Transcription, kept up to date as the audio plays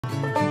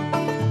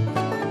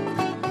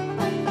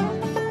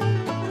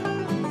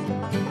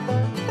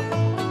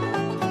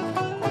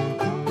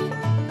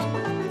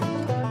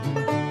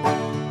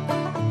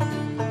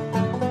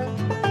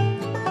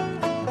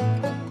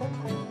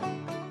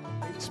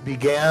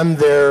began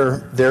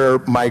their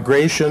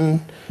migration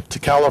to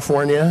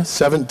California,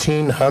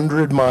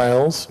 1,700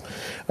 miles.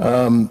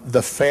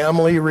 The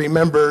family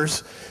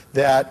remembers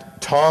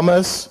that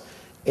Thomas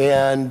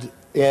and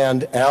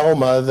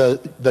Alma,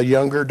 the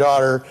younger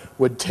daughter,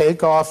 would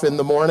take off in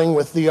the morning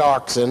with the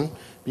oxen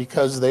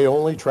because they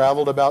only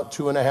traveled about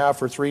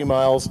 2.5 or 3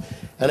 miles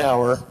an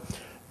hour.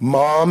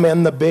 Mom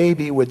and the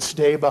baby would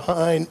stay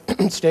behind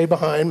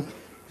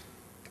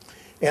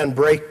and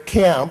break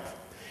camp,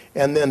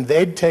 and then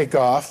they'd take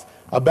off.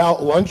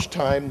 About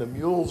lunchtime, the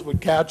mules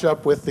would catch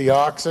up with the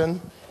oxen.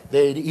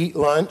 They'd eat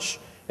lunch,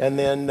 and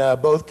then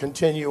both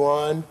continue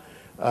on.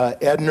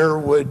 Edna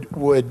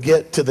would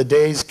get to the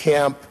day's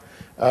camp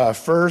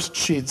first.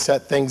 She'd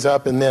set things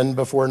up, and then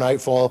before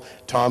nightfall,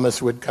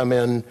 Thomas would come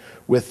in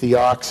with the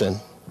oxen.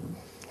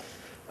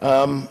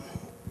 The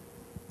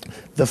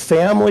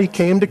family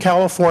came to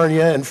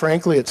California, and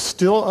frankly, it's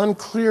still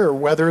unclear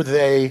whether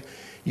they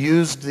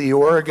used the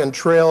Oregon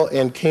Trail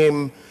and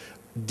came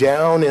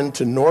down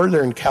into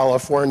Northern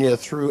California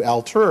through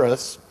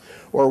Alturas,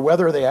 or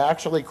whether they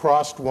actually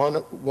crossed one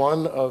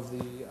of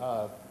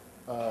the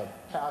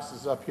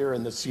passes up here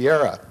in the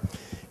Sierra.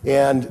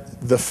 And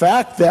the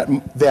fact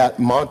that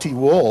Monte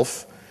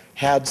Wolfe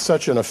had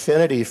such an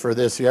affinity for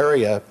this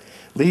area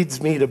leads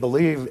me to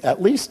believe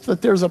at least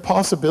that there's a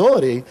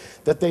possibility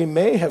that they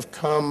may have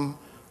come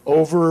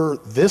over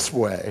this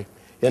way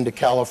into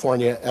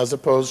California as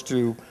opposed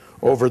to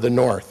over the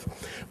north.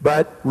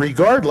 But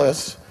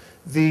regardless,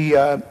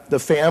 the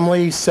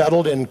family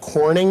settled in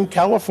Corning,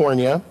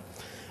 California,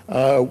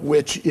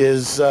 which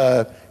is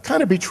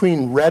kind of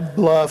between Red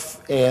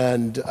Bluff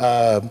and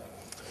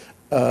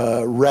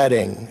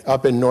Redding,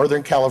 up in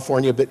Northern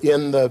California, but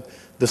in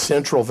the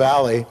Central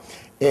Valley.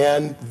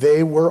 And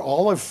they were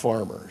olive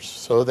farmers.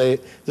 So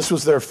this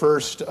was their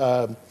first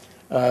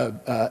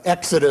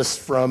exodus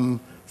from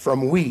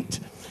wheat.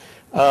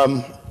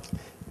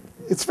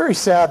 It's very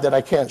sad that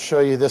I can't show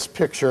you this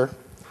picture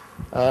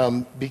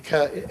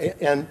because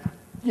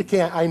you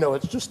can't. I know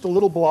it's just a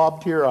little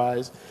blob to your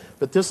eyes,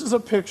 but this is a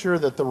picture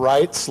that the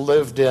Wrights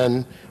lived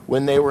in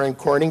when they were in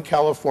Corning,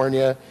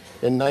 California,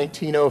 in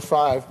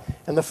 1905,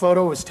 and the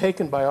photo was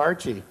taken by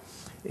Archie.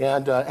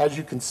 And as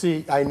you can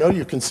see, I know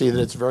you can see that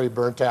it's very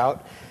burnt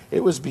out.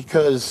 It was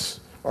because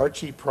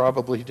Archie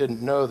probably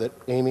didn't know that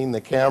aiming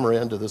the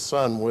camera into the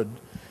sun would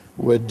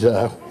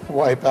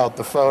wipe out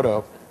the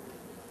photo.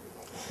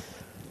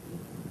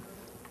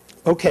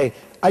 Okay,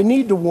 I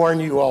need to warn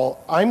you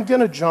all, I'm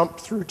going to jump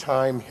through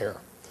time here.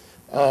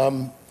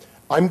 I'm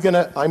going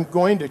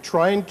to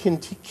try and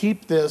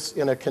keep this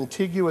in a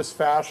contiguous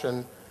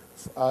fashion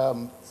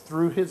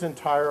through his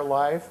entire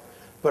life,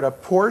 but a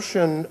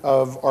portion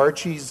of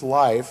Archie's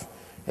life,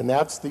 and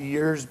that's the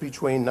years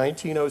between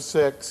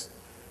 1906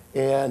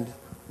 and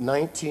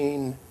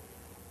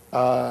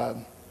about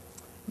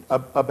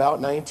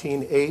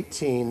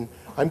 1918,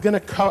 I'm going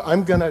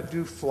to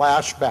do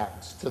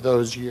flashbacks to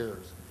those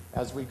years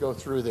as we go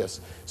through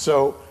this.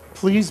 So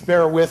please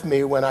bear with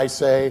me when I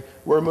say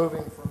we're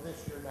moving from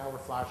this year, now we're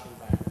flashing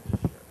back to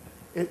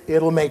this year.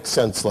 It'll make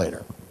sense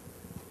later.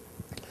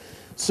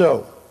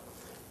 So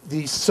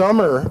the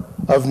summers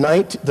of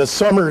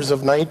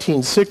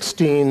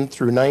 1916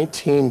 through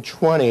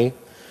 1920,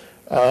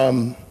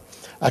 a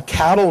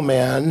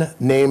cattleman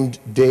named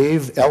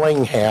Dave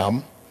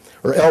Elringham,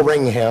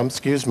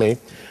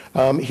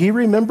 he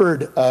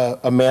remembered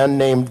a man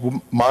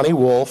named Monte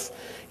Wolfe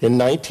in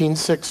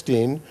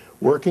 1916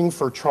 working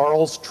for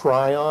Charles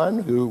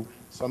Tryon, who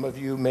some of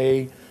you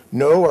may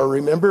know or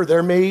remember.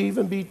 There may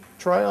even be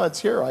Tryons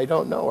here. I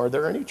don't know. Are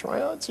there any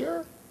Tryons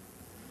here?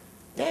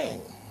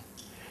 Dang.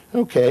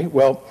 Okay,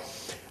 well,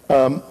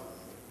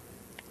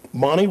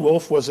 Monte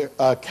Wolfe was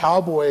a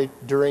cowboy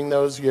during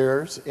those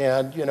years,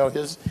 and you know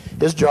his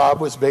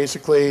job was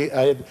basically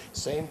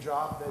same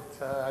job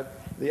that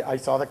I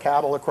saw the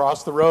cattle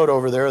across the road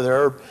over there.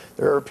 There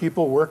are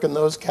people working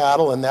those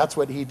cattle, and that's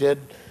what he did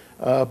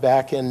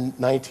back in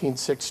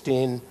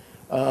 1916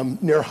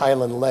 near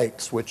Highland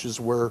Lakes, which is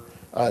where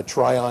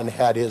Tryon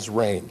had his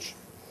range.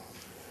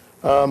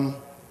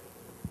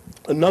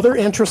 Another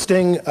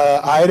interesting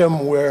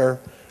item where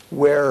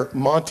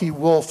Monte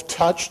Wolfe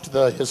touched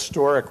the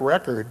historic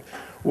record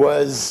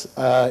was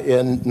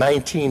in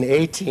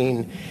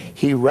 1918,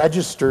 he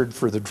registered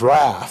for the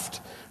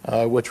draft,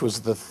 which was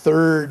the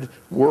third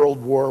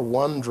World War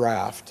I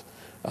draft.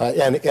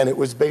 And it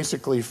was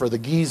basically for the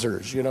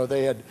geezers. You know,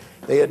 they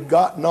had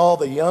gotten all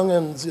the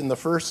young'uns in the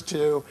first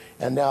two,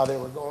 and now they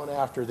were going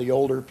after the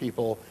older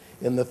people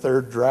in the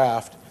third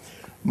draft.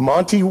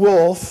 Monte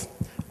Wolfe,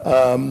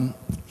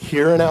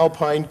 here in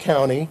Alpine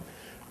County,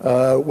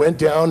 went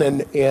down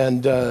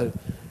and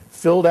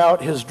filled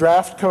out his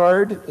draft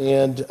card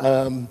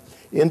and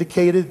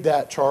indicated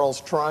that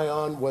Charles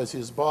Tryon was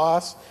his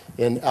boss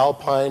in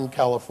Alpine,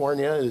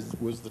 California,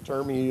 was the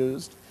term he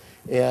used.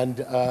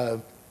 And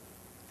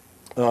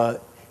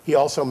he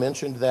also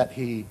mentioned that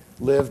he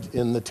lived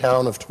in the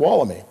town of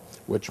Tuolumne,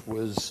 which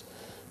was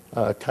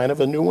kind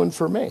of a new one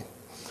for me.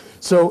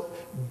 So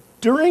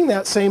During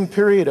that same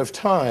period of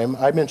time,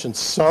 I mentioned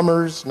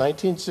summers,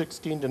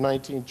 1916 to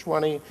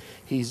 1920.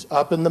 He's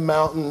up in the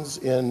mountains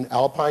in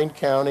Alpine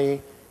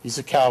County. He's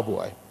a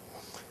cowboy.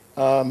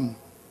 In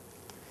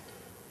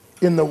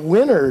the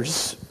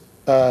winters,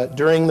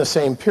 during the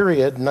same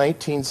period,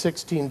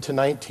 1916 to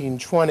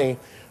 1920,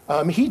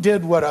 he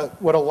did what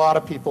a lot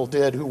of people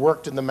did who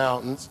worked in the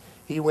mountains.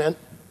 He went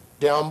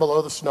down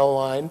below the snow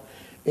line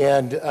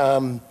and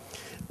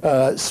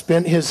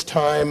spent his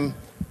time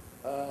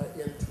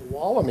in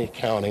Tuolumne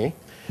County,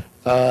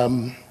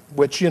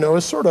 which,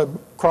 is sort of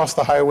across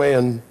the highway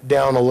and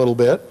down a little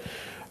bit.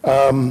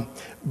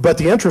 But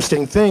the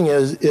interesting thing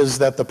is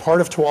that the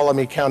part of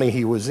Tuolumne County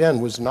he was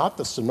in was not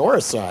the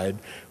Sonora side,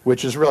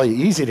 which is really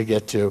easy to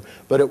get to,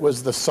 but it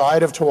was the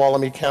side of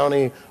Tuolumne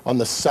County on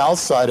the south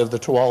side of the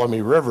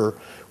Tuolumne River,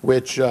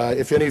 which,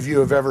 if any of you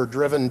have ever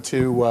driven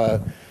to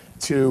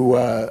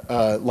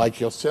like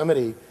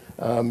Yosemite,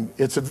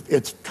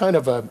 it's kind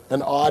of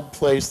an odd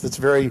place that's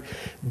very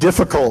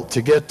difficult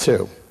to get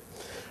to.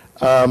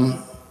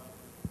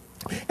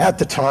 At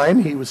the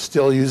time, he was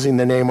still using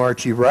the name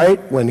Archie Wright.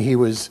 When he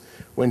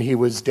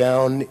was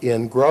down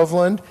in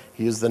Groveland,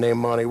 he used the name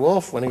Monte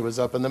Wolfe. When he was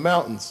up in the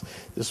mountains,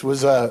 this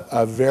was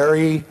a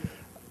very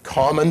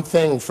common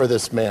thing for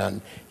this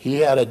man. He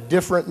had a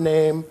different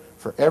name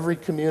for every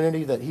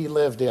community that he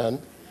lived in,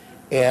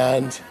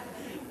 and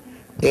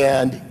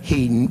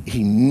he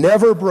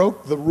never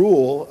broke the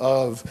rule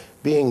of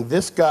being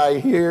this guy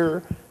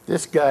here,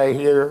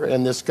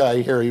 and this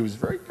guy here. He was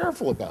very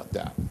careful about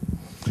that.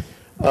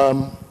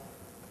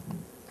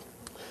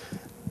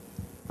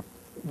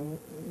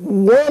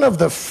 One of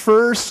the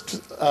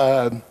first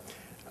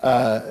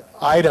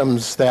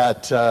items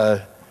that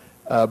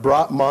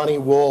brought Monte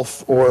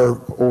Wolfe,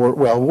 or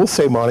well, we'll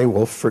say Monte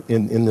Wolfe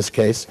in this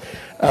case,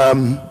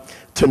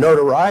 to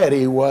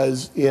notoriety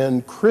was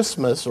in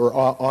Christmas, or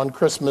on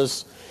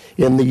Christmas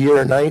in the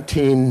year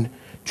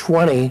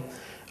 1920.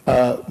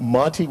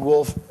 Monte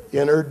Wolfe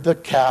entered the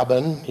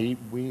cabin.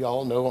 We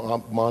all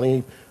know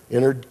Monte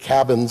entered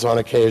cabins on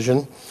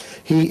occasion.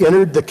 He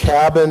entered the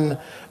cabin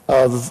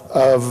of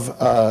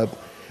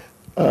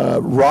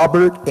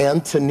Robert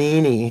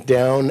Antonini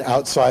down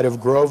outside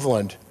of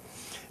Groveland.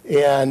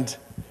 And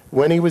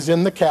when he was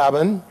in the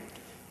cabin,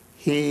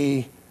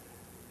 he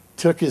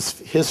took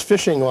his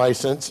fishing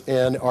license,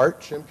 and Art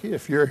Chimke,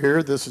 if you're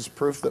here, this is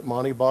proof that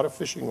Monte bought a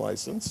fishing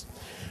license.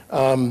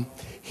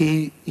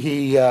 He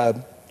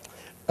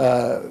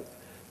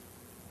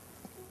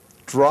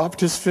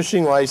dropped his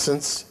fishing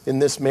license in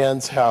this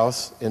man's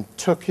house and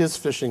took his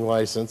fishing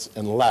license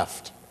and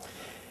left.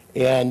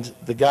 And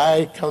the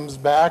guy comes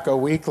back a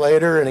week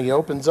later and he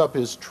opens up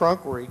his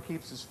trunk where he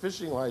keeps his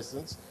fishing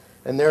license,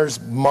 and there's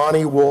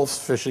Monte Wolfe's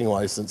fishing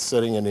license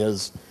sitting in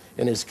his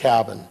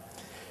cabin.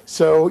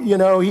 So,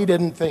 he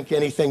didn't think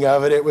anything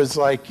of it. It was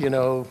like,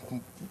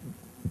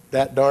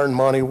 that darn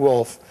Monte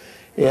Wolfe.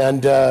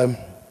 And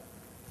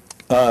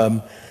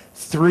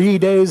 3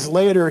 days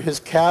later, his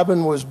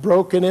cabin was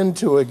broken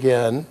into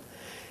again,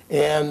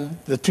 and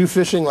the two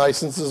fishing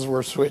licenses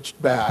were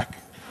switched back.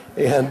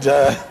 And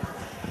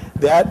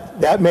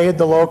that made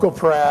the local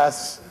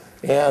press,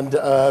 and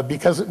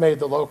because it made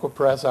the local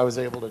press, I was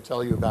able to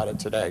tell you about it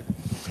today.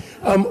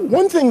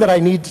 One thing that I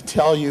need to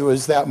tell you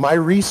is that my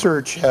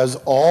research has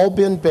all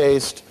been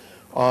based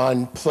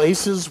on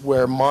places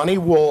where Monte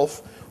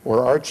Wolfe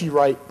or Archie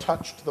Wright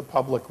touched the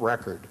public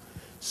record.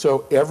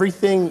 So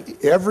everything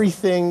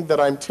that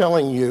I'm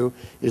telling you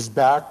is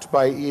backed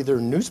by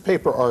either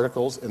newspaper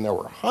articles, and there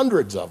were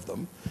hundreds of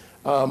them,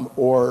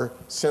 or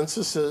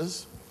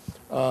censuses.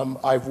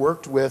 I've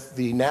worked with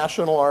the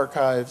National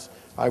Archives.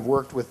 I've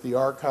worked with the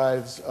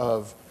archives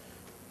of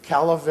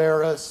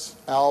Calaveras,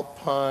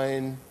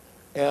 Alpine,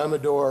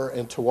 Amador,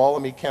 and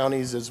Tuolumne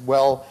counties, as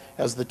well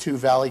as the two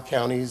valley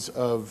counties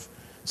of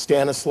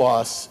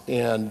Stanislaus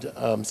and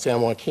San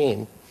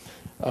Joaquin,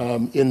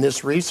 in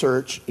this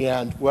research.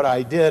 And what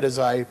I did is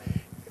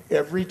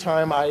every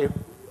time I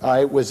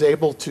was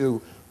able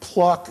to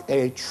pluck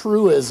a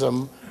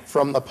truism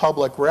from the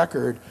public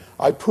record,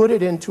 I put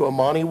it into a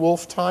Monte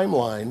Wolfe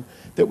timeline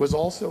that was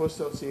also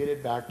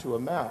associated back to a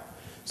map.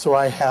 So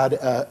I had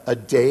a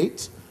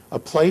date, a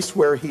place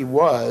where he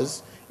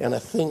was, and a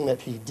thing that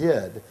he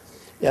did.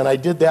 And I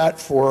did that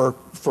for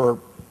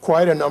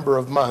quite a number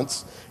of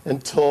months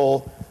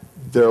until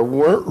there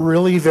weren't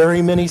really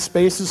very many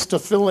spaces to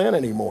fill in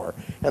anymore.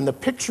 And the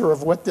picture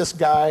of what this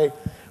guy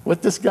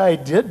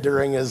did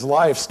during his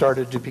life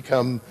started to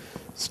become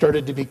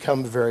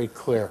very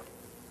clear.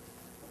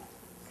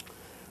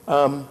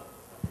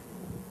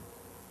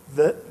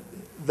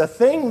 The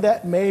thing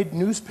that made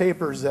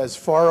newspapers as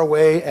far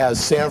away as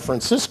San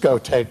Francisco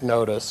take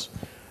notice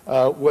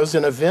was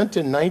an event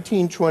in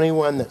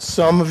 1921 that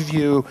some of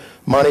you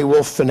Monte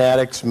Wolfe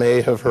fanatics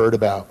may have heard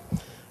about.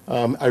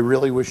 I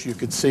really wish you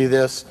could see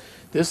this.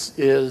 This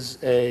is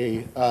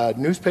a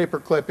newspaper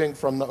clipping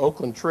from the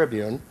Oakland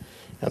Tribune,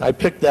 and I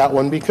picked that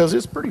one because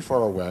it's pretty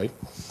far away.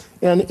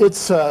 And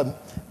it's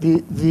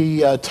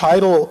the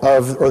title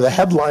of, or the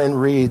headline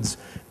reads,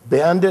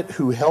 "Bandit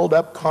Who Held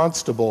Up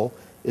Constable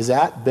is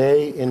at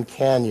bay in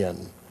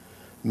canyon.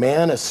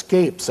 Man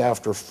escapes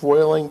after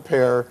foiling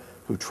pair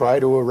who try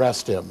to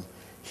arrest him.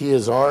 He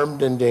is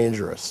armed and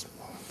dangerous.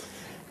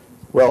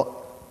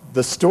 Well,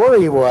 the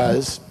story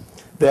was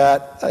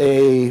that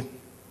a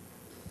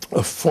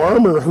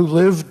farmer who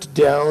lived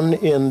down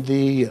in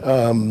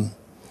the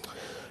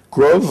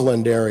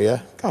Groveland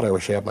area, God, I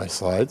wish I had my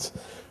slides,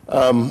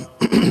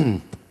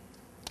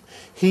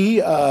 he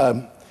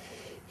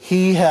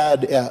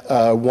had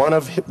one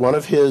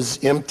of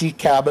his empty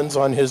cabins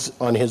on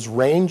his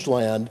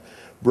rangeland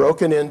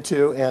broken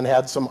into and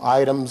had some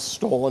items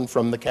stolen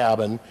from the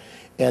cabin,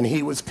 and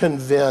he was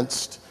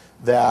convinced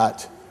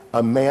that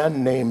a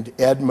man named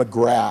Ed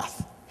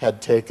McGrath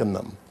had taken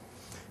them.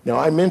 Now,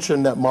 I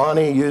mentioned that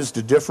Monte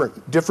used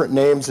different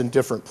names in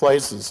different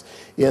places.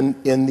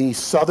 In the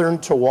southern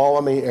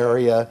Tuolumne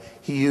area,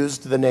 he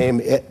used the name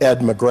Ed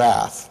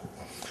McGrath.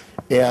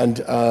 And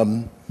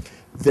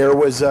there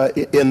was,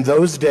 in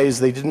those days,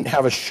 they didn't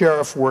have a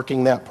sheriff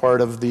working that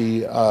part of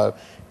the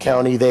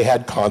county. They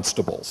had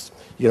constables.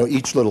 You know,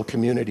 each little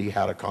community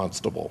had a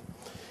constable.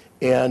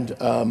 And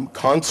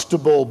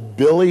Constable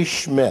Billy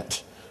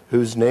Schmidt,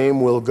 whose name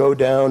will go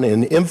down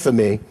in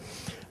infamy,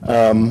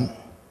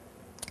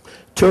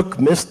 took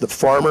the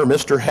farmer,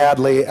 Mr.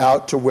 Hadley,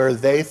 out to where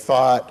they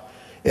thought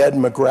Ed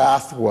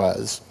McGrath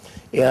was.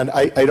 And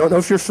I don't know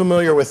if you're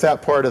familiar with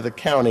that part of the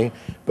county,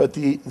 but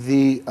the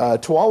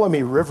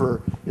Tuolumne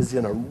River is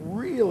in a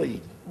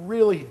really,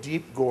 really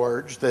deep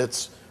gorge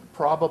that's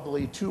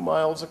probably 2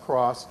 miles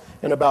across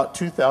and about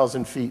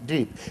 2,000 feet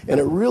deep. And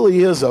it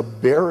really is a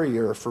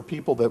barrier for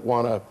people that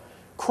want to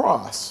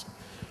cross.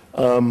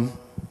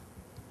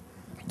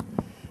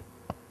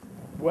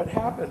 What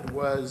happened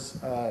was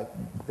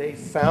they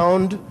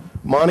found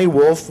Monte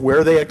Wolfe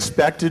where they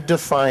expected to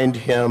find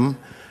him,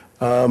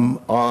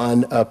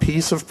 on a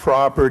piece of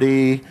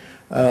property.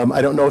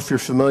 I don't know if you're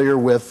familiar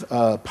with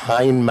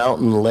Pine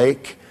Mountain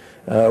Lake,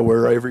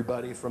 where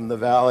everybody from the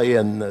valley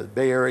and the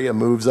Bay Area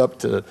moves up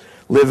to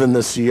live in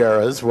the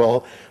Sierras.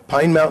 Well,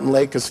 Pine Mountain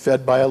Lake is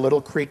fed by a little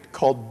creek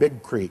called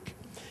Big Creek.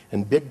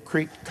 And Big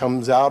Creek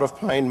comes out of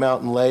Pine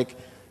Mountain Lake,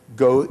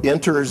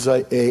 enters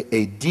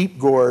a deep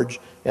gorge,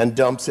 and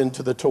dumps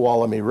into the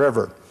Tuolumne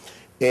River.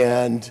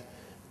 And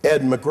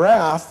Ed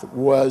McGrath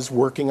was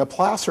working a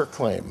placer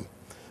claim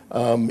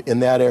in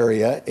that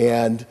area.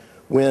 And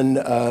when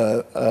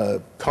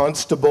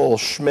Constable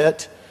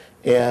Schmidt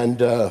and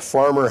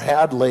Farmer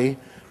Hadley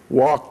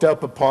walked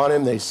up upon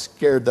him, they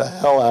scared the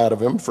hell out of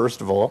him,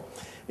 first of all.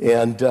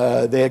 And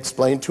they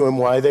explained to him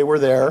why they were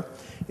there.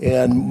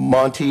 And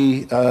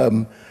Monte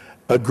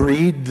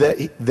agreed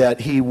that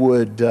he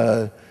would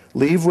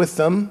leave with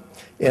them.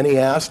 And he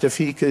asked if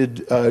he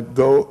could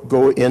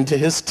go into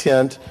his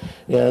tent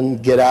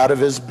and get out of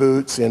his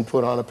boots and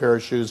put on a pair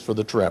of shoes for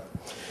the trip.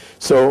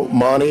 So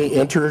Monte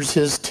enters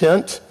his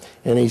tent,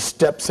 and he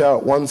steps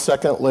out 1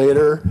 second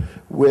later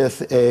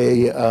with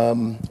a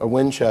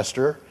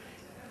Winchester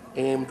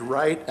aimed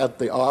right at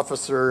the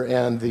officer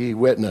and the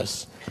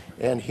witness.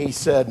 And he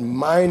said,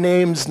 "My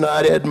name's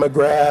not Ed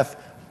McGrath,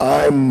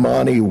 I'm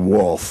Monte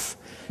Wolfe."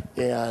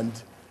 And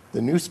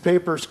the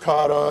newspapers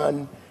caught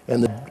on,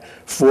 and the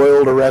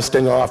foiled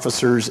arresting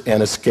officers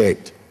and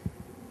escaped.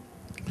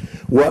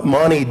 What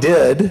Monte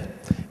did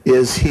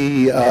is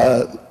he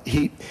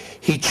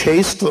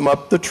chased them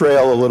up the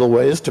trail a little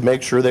ways to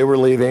make sure they were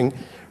leaving,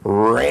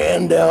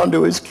 ran down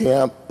to his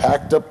camp,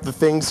 packed up the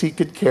things he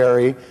could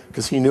carry,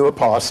 because he knew a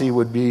posse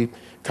would be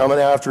coming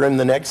after him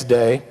the next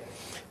day,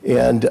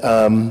 and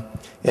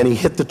he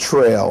hit the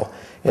trail.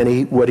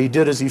 And what he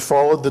did is he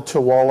followed the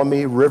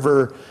Tuolumne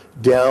River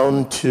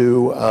down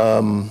to,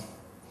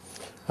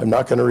 I'm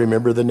not going to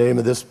remember the name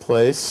of this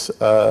place.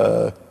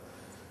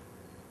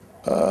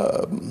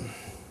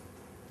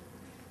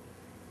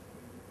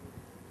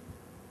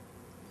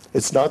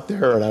 It's not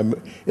there, and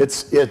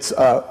it's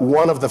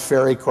one of the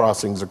ferry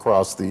crossings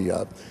across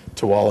the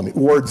Tuolumne,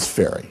 Ward's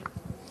Ferry.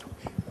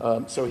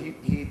 So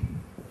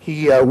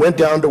he went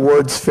down to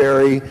Ward's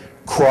Ferry,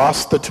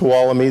 crossed the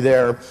Tuolumne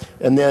there,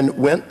 and then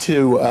went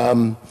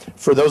to,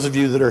 for those of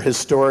you that are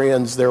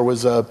historians, there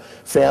was a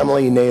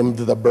family named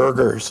the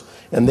Burgers,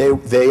 and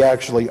they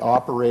actually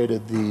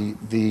operated the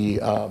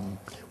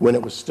when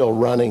it was still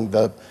running,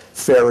 the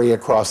ferry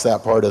across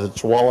that part of the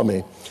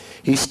Tuolumne.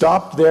 He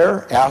stopped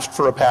there, asked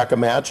for a pack of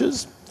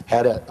matches,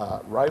 had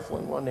a rifle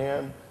in one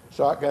hand,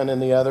 shotgun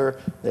in the other.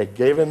 They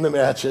gave him the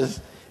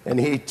matches, and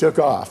he took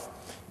off.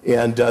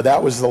 And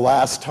that was the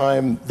last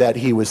time that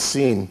he was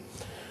seen.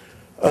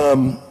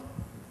 The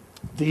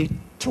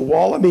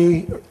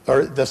Tuolumne,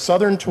 or the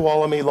Southern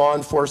Tuolumne law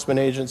enforcement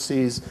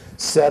agencies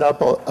set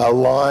up a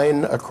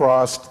line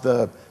across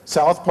the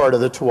south part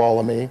of the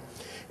Tuolumne,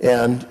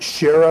 and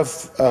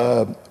Sheriff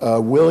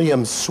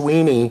William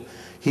Sweeney,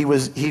 he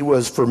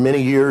was for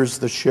many years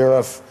the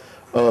sheriff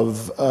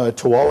of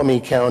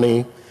Tuolumne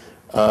County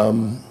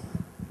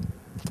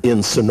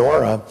in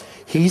Sonora.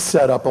 He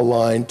set up a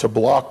line to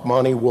block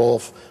Monte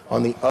Wolfe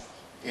on the other,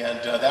 and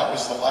that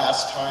was the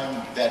last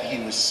time that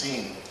he was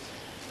seen.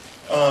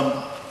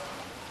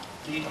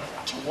 The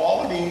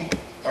Tuolumne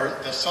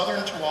the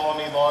Southern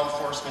Tuolumne law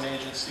enforcement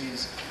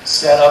agencies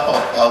set up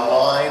a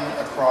line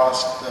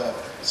across the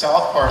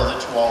south part of the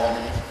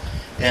Tuolumne,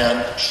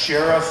 and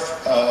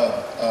Sheriff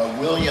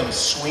William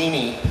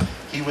Sweeney,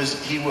 he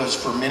was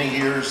for many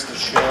years the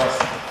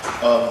sheriff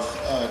of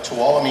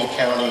Tuolumne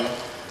County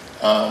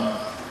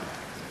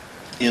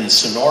in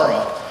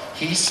Sonora.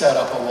 He set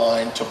up a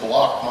line to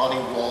block Monte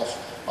Wolfe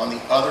on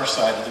the other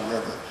side of the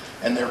river.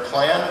 And their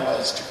plan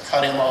was to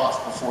cut him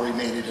off before he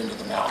made it into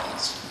the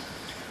mountains.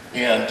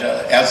 And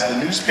as the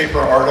newspaper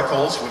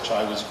articles, which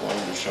I was going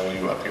to show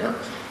you up here,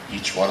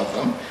 each one of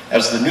them,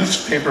 as the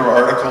newspaper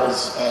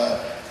articles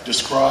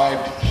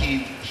described,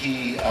 he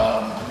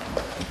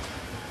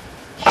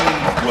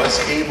was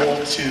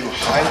able to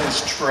hide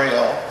his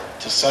trail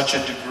to such a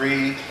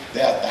degree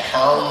that the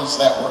hounds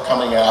that were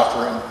coming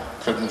after him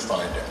couldn't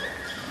find him.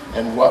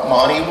 And what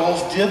Monte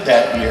Wolfe did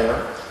that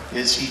year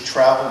is he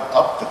traveled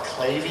up the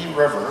Clavey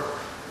River,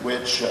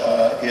 which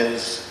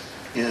is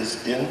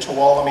in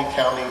Tuolumne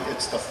County.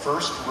 It's the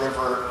first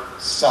river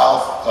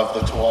south of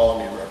the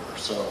Tuolumne River.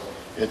 So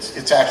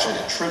it's actually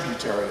a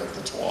tributary of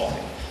the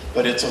Tuolumne,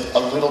 but it's a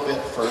little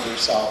bit further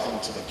south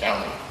into the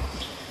county.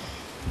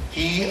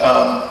 He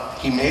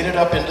made it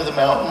up into the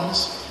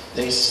mountains.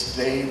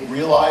 They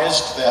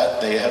realized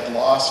that they had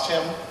lost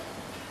him,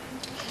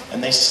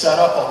 and they set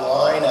up a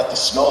line at the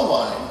snow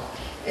line.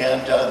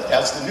 And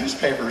as the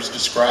newspapers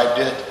described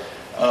it,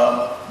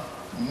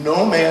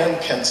 no man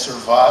can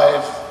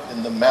survive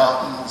in the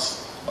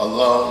mountains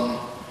alone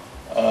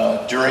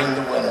during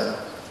the winter,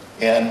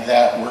 and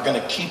that we're going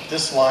to keep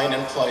this line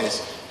in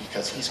place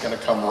because he's going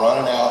to come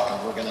running out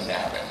and we're going to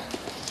nab him.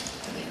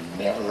 And they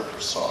never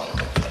saw him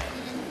again.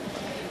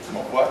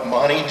 What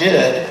Monte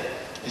did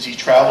is he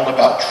traveled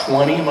about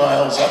 20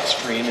 miles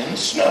upstream in the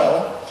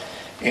snow,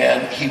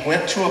 and he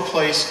went to a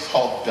place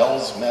called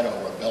Bell's Meadow,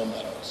 or Bell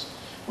Meadows,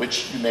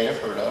 which you may have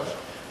heard of.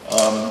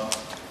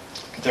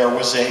 There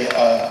was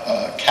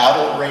a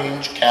cattle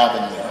range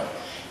cabin there.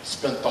 He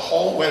spent the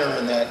whole winter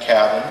in that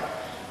cabin.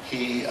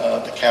 The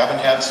cabin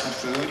had some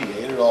food, he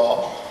ate it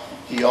all.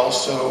 He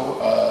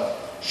also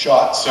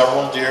shot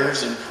several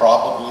deers and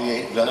probably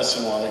ate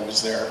venison while he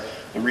was there.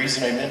 The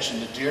reason I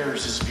mentioned the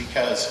deers is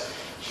because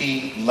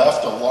he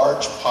left a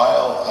large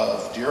pile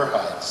of deer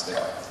hides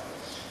there.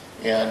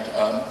 And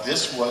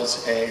this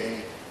was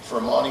for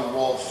Monte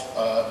Wolfe,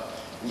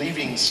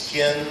 leaving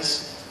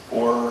skins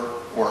or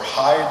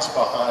hides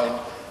behind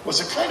was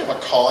a kind of a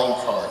calling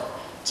card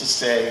to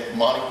say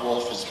Monte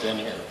Wolfe has been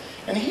here.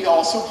 And he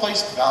also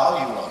placed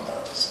value on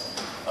those.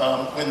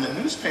 When the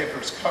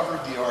newspapers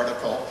covered the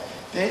article,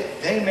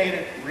 they made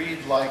it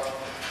read like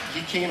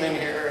he came in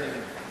here and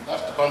he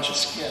left a bunch of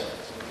skins.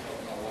 We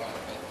don't know why,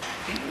 but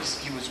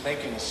he was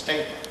making a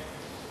statement.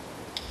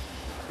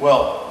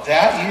 Well,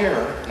 that year,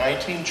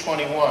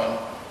 1921,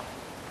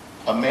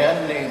 a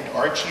man named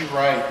Archie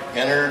Wright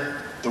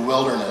entered the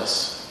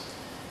wilderness,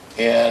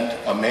 and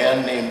a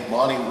man named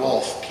Monte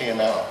Wolfe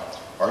came out.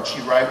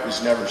 Archie Wright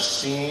was never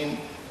seen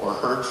or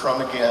heard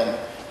from again,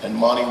 and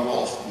Monte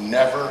Wolfe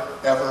never,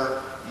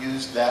 ever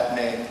used that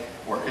name,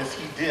 or if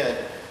he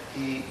did,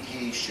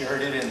 he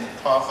shared it in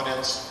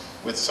confidence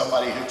with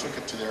somebody who took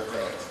it to their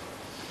grave.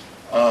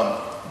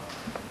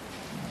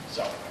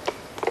 So,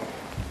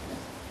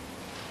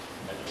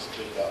 I just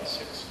did about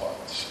 6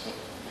 slides.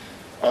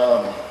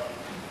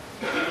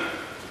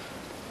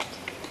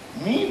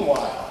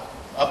 Meanwhile,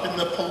 up in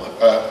the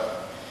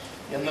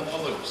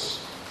Palouse.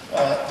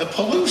 The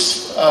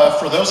Palouse,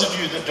 for those of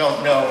you that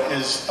don't know,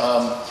 is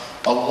a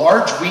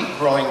large wheat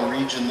growing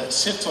region that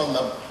sits on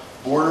the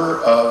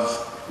border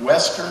of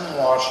western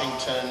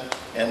Washington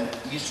and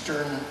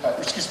eastern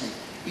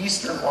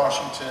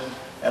Washington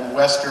and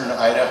western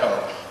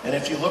Idaho. And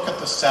if you look at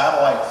the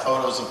satellite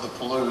photos of the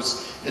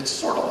Palouse, it's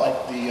sort of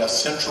like the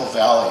Central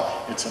Valley.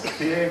 It's a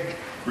big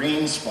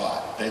green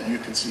spot that you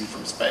can see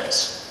from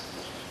space.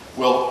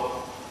 Well,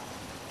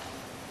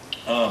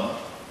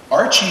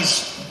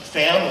 Archie's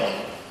family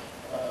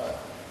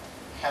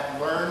had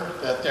learned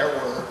that there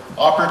were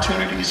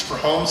opportunities for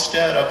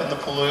homestead up in the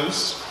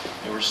Palouse.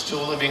 They were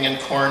still living in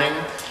Corning.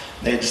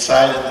 They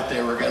decided that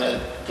they were going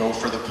to go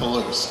for the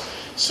Palouse.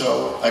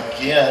 So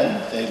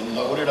again, they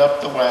loaded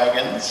up the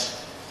wagons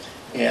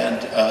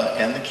and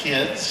the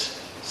kids,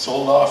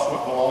 sold off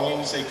what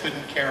belongings they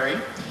couldn't carry,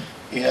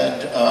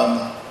 and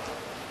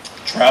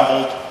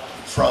traveled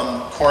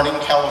from Corning,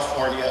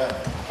 California,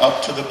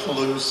 up to the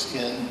Palouse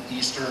in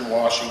eastern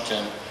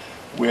Washington,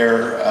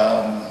 where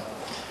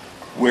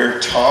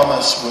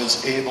Thomas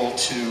was able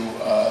to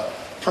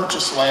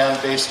purchase land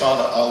based on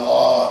the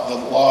law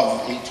of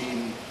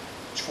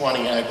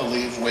 1820, I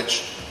believe,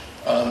 which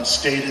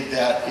stated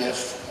that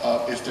if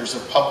there's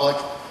a public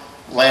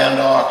land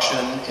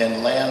auction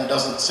and land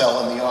doesn't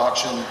sell in the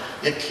auction,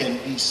 it can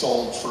be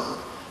sold for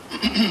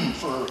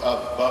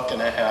 $1.50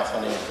 an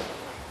acre.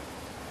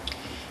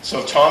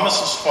 So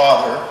Thomas's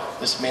father,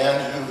 this man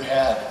who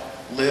had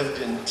lived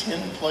in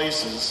 10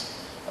 places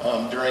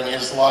during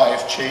his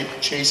life,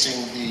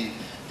 chasing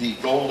the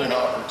golden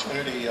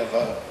opportunity of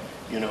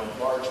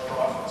large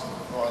profits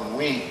of growing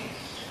wheat,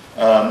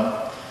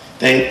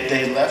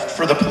 They left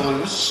for the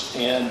Palouse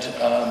and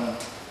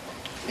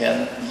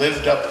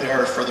lived up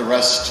there for the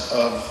rest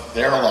of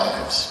their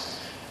lives.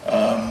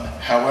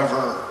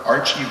 However,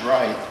 Archie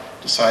Wright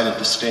decided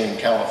to stay in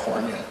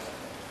California.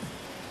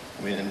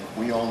 I mean,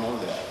 we all know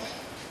that.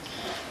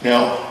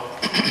 Now,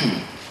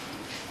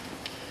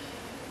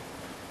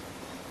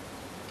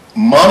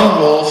 Monte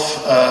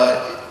Wolfe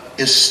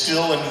is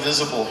still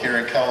invisible here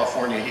in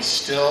California. He's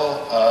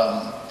still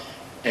a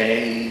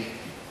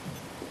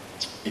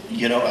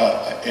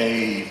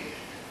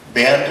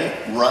bandit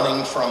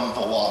running from the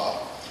law.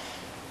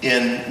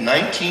 In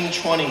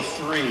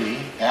 1923,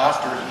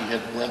 after he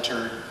had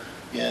wintered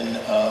in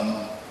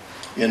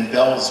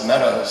Bells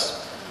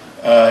Meadows,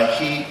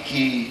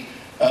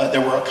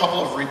 there were a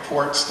couple of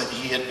reports that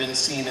he had been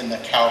seen in the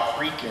Cow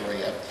Creek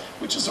area,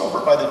 which is over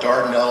by the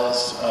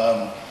Dardanelles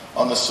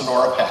on the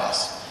Sonora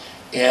Pass.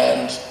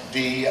 And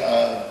the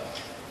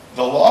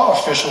law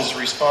officials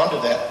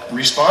responded to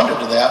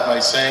that by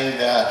saying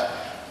that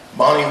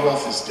Monte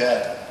Wolfe is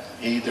dead.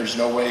 There's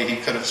no way he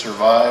could have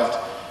survived.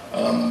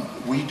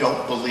 We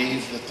don't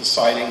believe that the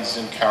sightings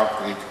in Cow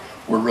Creek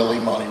were really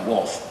Monte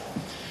Wolfe.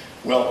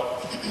 Well,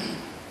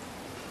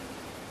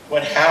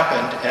 what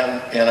happened,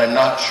 and I'm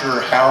not sure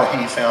how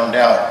he found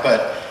out,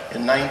 but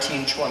in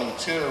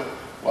 1922,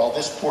 while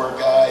this poor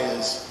guy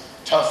is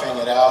toughing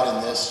it out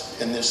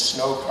in this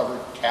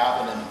snow-covered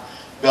cabin in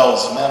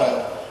Bells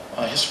Meadow,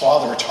 his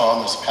father,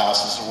 Thomas,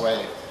 passes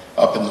away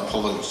up in the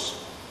Palouse.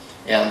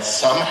 And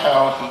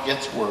somehow he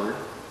gets word,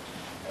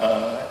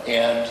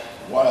 and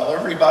while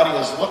everybody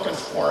is looking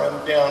for him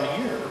down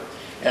here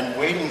and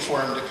waiting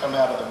for him to come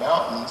out of the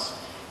mountains,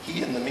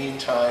 he, in the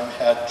meantime,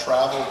 had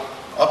traveled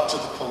up to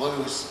the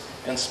Palouse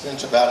and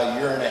spent about a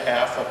year and a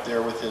half up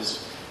there with his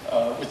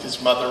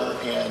mother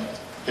and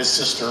his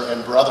sister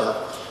and brother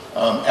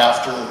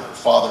after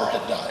father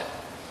had died.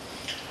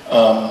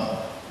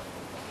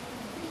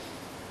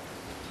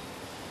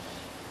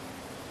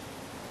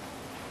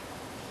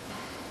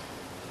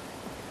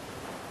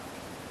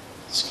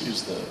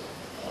 Excuse the little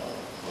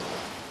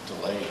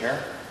delay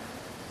here.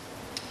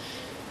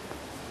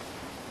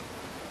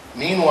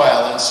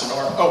 Meanwhile, in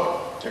Sonora,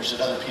 oh, there's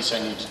another piece I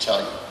need to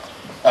tell you.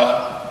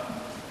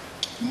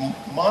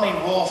 Monte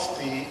Wolfe,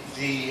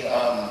 the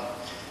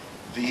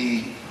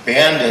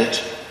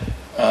bandit,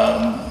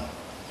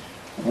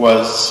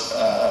 was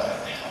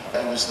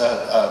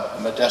the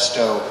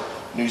Modesto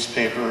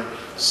newspaper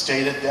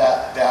stated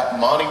that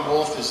Monte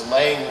Wolfe is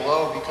laying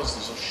low because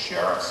there's a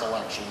sheriff's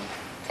election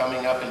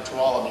coming up in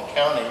Tuolumne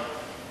County,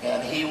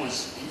 and he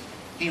was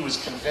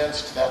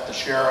convinced that the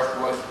sheriff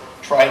would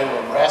try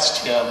to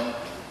arrest him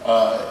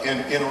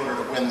in order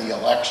to win the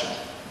election,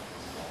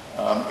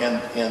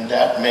 and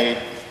that made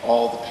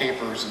all the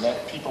papers, and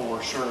that people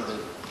were sure that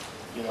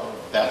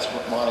that's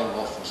what Monte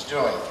Wolfe was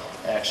doing.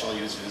 Actually,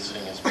 he was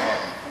visiting his mom.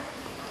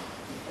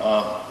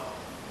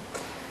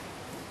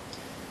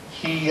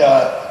 He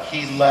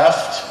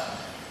left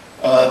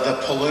the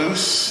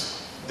Palouse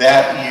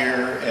that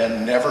year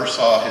and never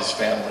saw his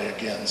family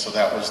again. So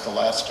that was the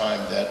last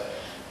time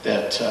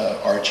that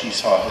Archie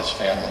saw his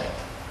family.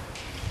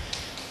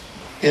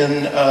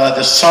 In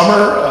the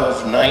summer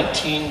of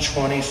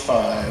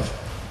 1925,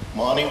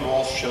 Monte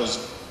Wolfe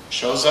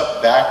shows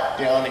up back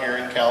down here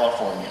in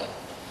California,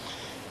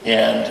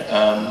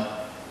 and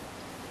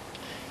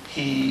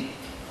he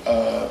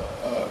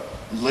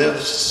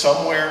lives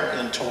somewhere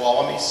in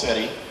Tuolumne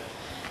City.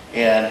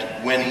 And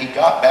when he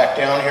got back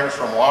down here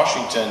from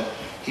Washington,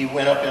 he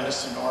went up into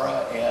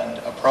Sonora and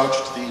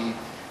approached the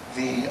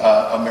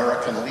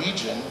American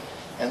Legion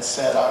and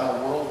said, "I'm a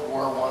World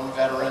War I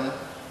veteran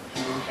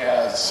who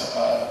has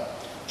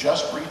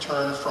just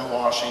returned from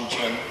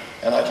Washington,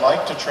 and I'd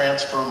like to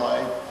transfer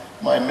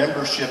my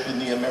membership in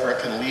the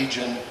American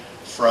Legion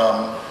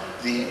from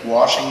the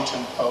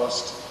Washington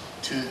Post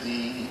to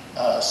the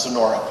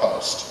Sonora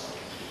Post."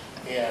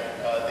 And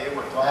they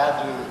were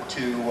glad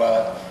to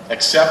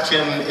accept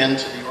him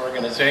into the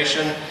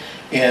organization,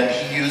 and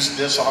he used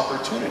this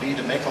opportunity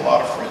to make a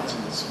lot of friends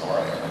in the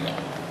Sonora area.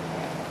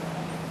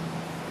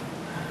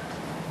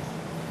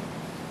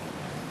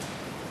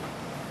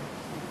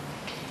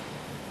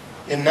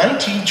 In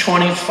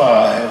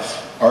 1925,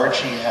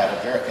 Archie had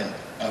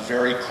a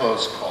very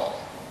close call.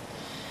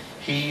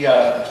 He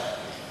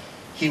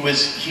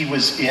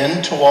was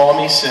in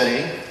Tuolumne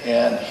City,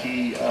 and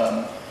he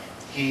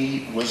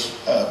was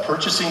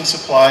purchasing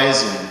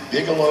supplies in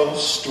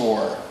Bigelow's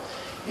store.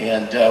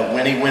 And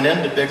when he went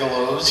into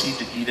Bigelow's,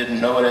 he didn't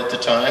know it at the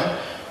time,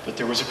 but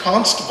there was a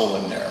constable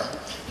in there.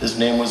 His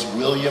name was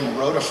William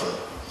Rotifer.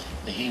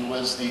 He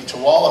was the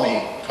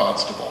Tuolumne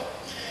constable.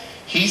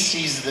 He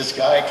sees this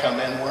guy come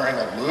in wearing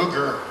a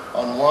Luger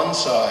on one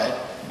side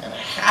and a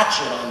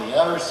hatchet on the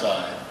other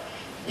side,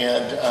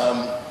 and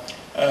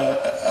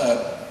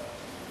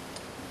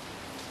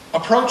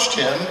approached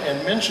him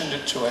and mentioned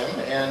it to him,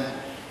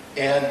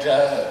 and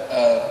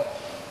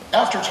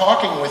after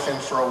talking with him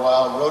for a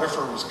while,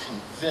 Rotifer was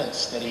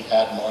convinced that he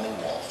had Monte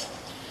Wolfe.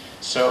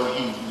 So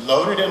he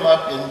loaded him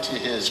up into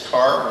his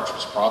car, which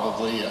was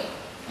probably a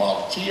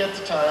Model T at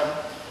the time,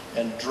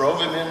 and drove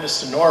him into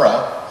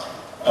Sonora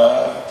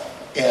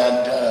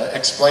and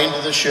explained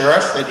to the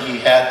sheriff that he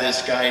had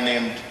this guy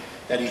named,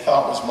 that he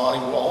thought was Monte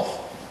Wolfe,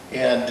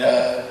 and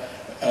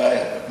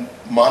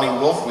Monte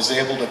Wolfe was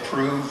able to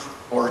prove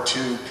or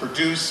to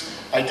produce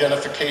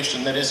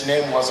identification that his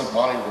name wasn't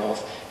Monte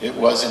Wolfe, it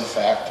was in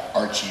fact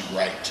Archie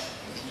Wright.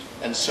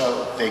 And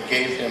so they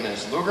gave him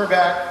his Luger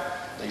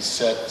back, they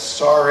said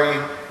sorry,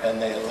 and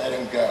they let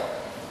him go.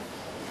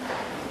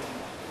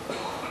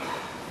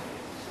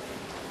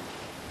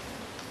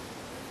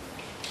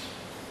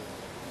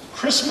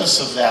 Christmas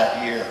of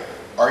that year,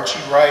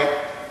 Archie Wright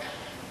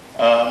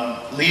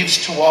leaves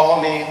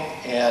Tuolumne,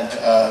 and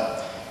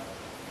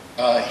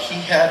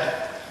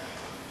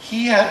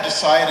he had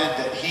decided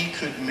that he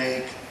could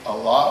make a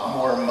lot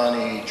more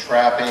money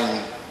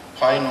trapping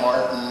pine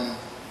marten,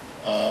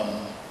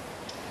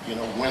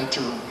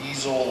 winter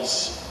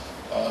weasels,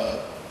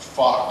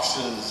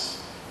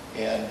 foxes,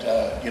 and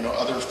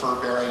other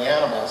fur-bearing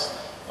animals.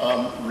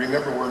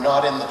 Remember, we're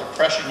not in the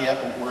Depression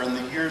yet, but we're in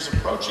the years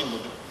approaching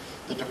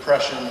the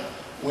Depression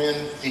when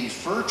the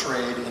fur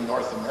trade in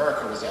North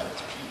America was at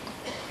its peak.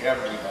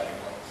 Everybody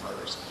wanted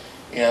furs.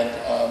 And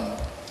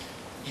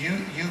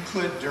you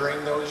could,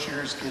 during those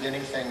years, get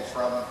anything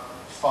from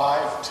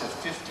 $5 to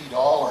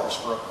 $50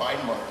 for a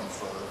pine marten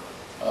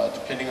fur,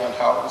 depending on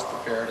how it was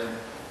prepared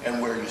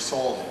and where you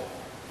sold it.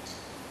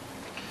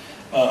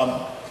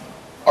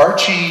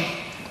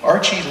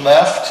 Archie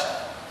left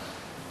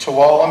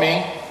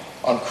Tuolumne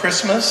on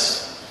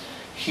Christmas.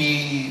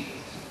 He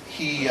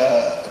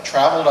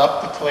traveled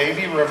up the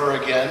Calaveras River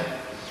again,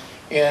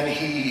 and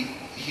he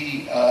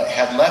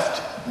had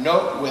left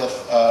note with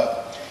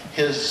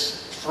his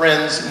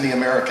friends in the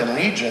American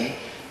Legion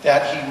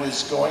that he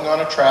was going on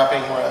a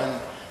trapping run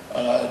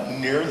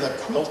near the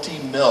Quilty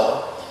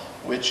Mill,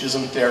 which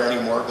isn't there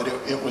anymore, but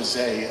it was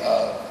a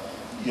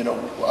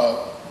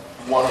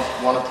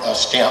a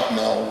stamp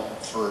mill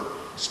for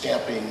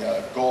stamping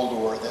gold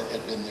ore that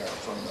had been there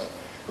from the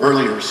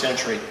earlier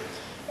century.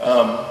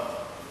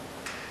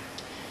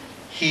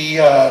 He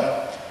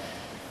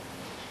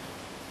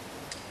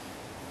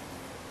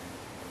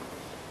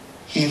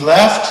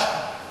left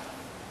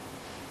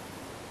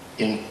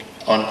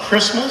on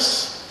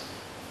Christmas,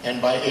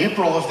 and by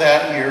April of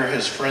that year,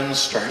 his friends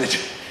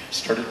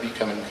started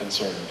becoming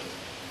concerned.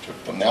 It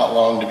took them that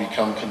long to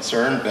become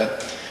concerned,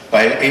 but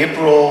by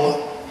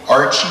April,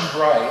 Archie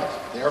Wright,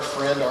 their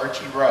friend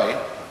Archie Wright,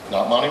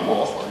 not Monte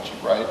Wolfe, Archie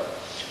Wright,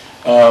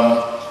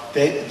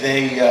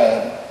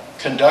 they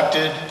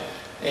conducted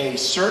a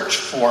search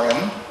for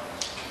him,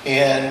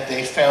 and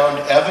they found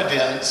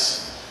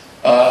evidence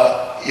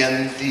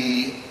in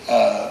the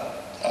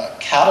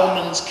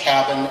cattleman's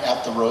cabin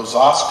at the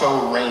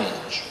Rosasco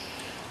Range,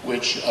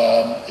 which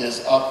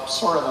is up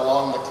sort of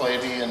along the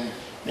Clavey and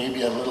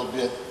maybe a little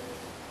bit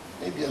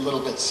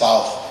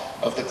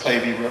south of the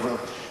Clavey River.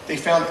 They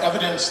found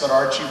evidence that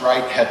Archie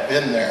Wright had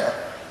been there,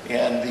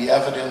 and the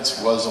evidence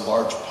was a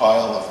large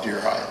pile of deer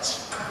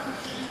hides.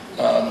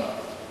 And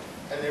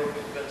they were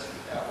convinced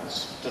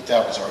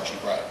that was Archie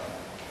Wright.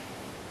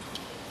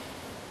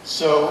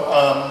 So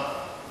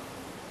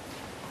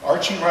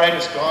Archie Wright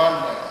is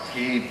gone now.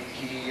 He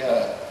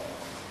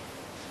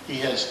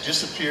has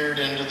disappeared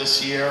into the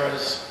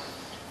Sierras,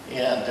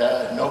 and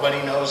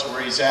nobody knows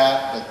where he's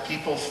at, but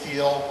people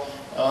feel,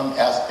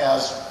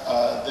 as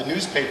the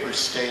newspapers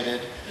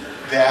stated,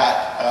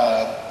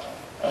 that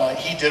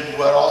he did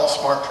what all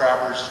smart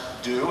trappers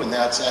do, and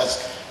that's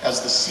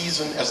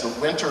as the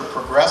winter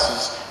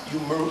progresses, you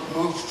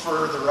move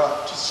further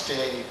up to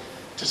stay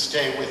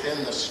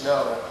within the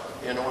snow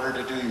in order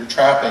to do your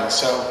trapping.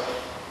 So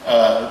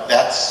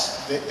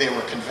they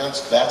were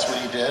convinced that's what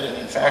he did, and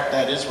in fact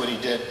that is what he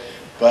did,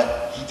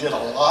 but he did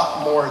a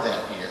lot more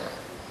that year.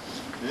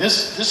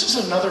 This is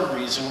another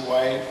reason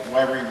why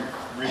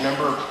we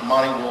remember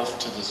Monte Wolfe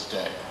to this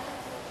day.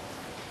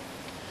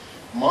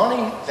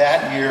 Monte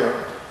that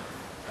year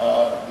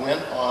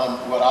went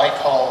on what I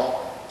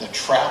call the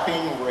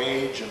trapping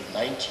rage of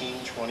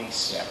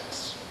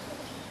 1926.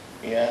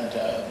 And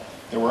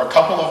there were a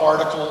couple of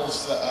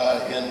articles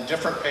in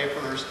different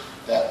papers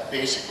that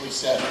basically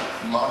said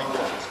Monte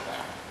Wolfe is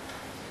back.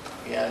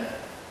 And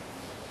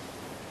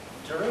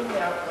during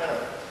that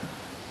winter,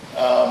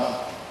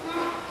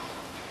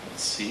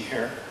 let's see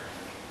here.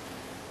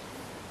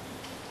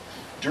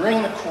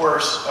 During the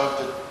course of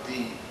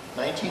the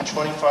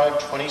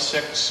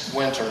 1925-26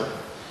 winter,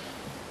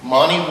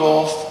 Monte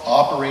Wolfe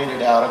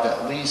operated out of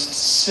at least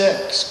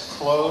 6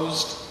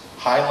 closed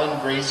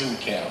highland grazing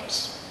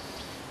camps.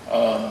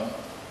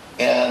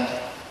 And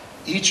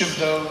each of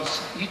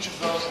those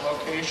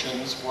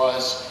locations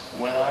was,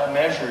 when I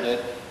measured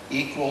it,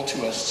 equal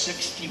to a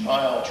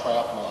 60-mile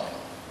trap line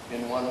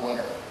in one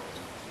winter.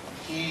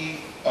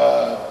 He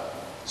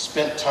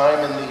spent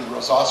time in the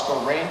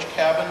Rosasco Range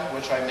cabin,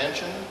 which I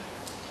mentioned.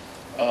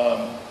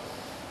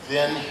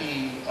 Then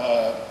he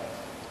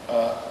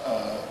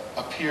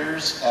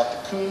appears at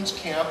the Coons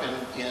camp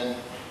in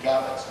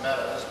Gavitt's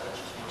Meadows, which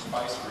is where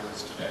Spicer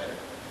is today.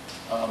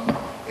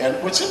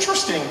 And what's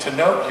interesting to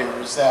note here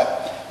is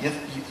that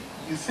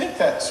you You think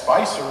that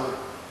Spicer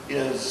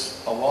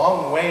is a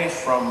long way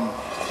from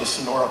the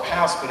Sonora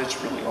Pass, but it's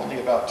really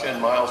only about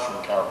 10 miles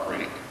from Cow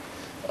Creek.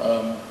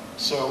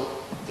 So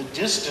the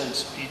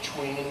distance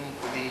between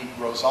the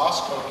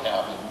Rosasco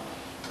cabin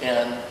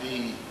and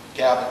the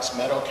Gavitt's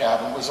Meadow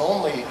cabin was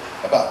only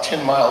about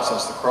 10 miles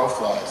as the crow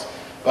flies.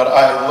 But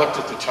I looked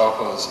at the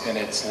topos and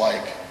it's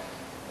like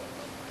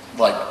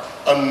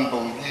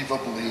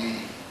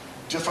unbelievably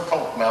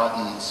difficult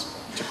mountains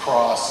to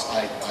cross,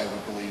 I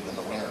would believe, in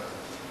the winter.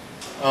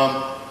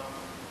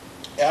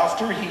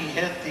 After he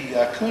hit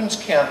the Coons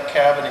Camp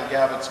cabin in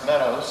Gavitt's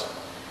Meadows,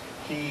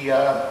 he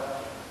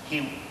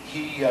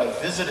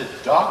visited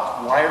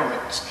Doc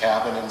Wyrick's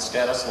cabin in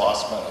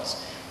Stanislaus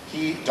Meadows.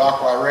 Doc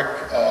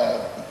Wyrick,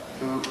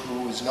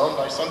 who is known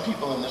by some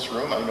people in this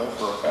room, I know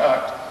for a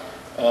fact,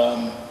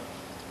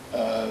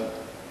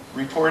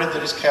 reported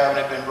that his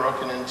cabin had been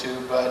broken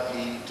into, but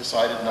he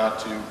decided not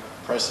to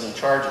press any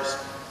charges.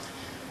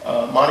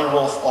 Monte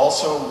Wolfe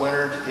also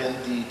wintered in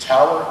the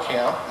Tower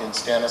Camp in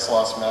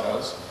Stanislaus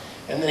Meadows,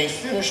 and then he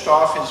finished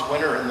off his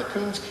winter in the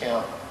Coons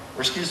Camp,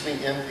 or excuse me,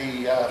 in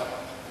the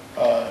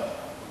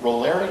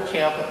Roleri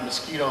Camp at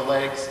Mosquito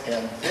Lakes,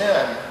 and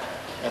then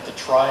at the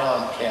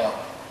Tryon Camp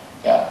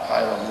at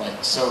Highland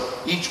Lake. So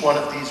each one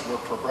of these were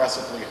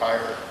progressively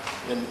higher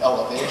in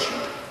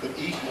elevation, but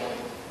equaling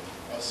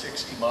a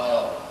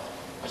 60-mile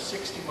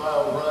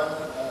run,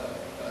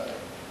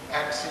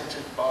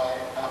 accented by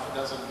half a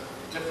dozen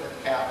different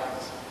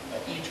cabins,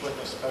 each with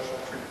a special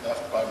treat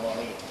left by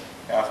Monte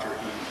after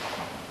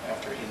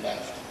he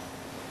left.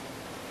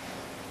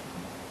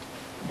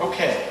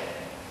 Okay,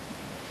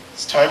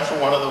 it's time for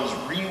one of those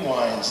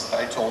rewinds that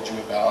I told you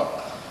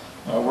about.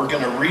 We're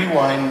going to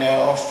rewind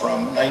now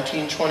from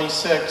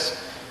 1926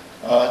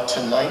 to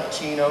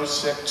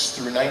 1906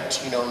 through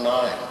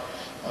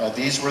 1909.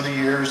 These were the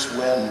years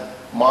when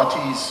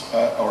Monte's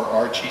or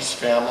Archie's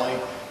family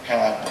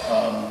had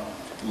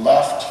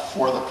left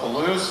for the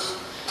Palouse.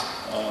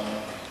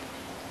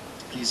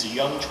 He's a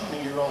young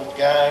 20-year-old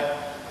guy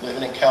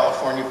living in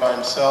California by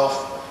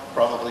himself,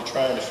 probably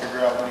trying to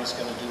figure out what he's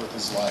going to do with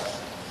his life.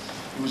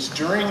 It was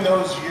during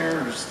those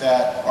years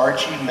that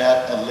Archie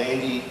met a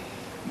lady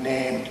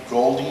named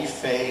Goldie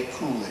Fay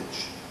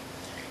Coolidge.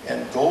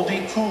 And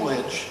Goldie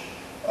Coolidge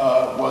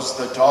was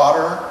the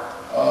daughter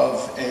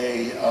of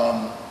a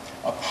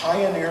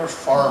pioneer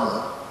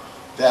farmer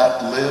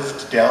that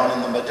lived down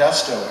in the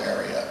Modesto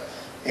area.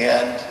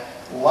 And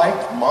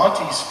like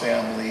Monte's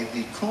family,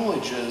 the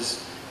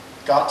Coolidges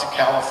got to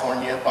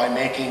California by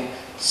making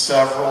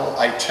several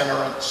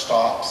itinerant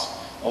stops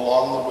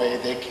along the way.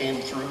 They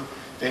came through,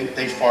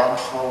 they farmed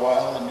for a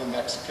while in New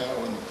Mexico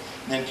and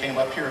then came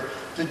up here.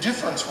 The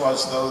difference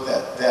was, though,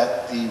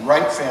 that the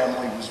Wright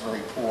family was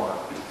very poor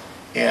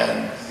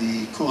and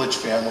the Coolidge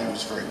family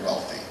was very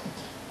wealthy.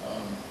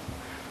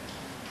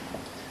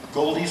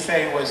 Goldie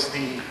Fay was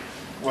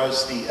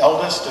the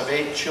eldest of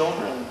 8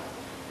 children,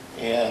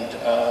 and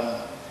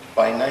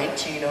by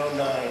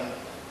 1909,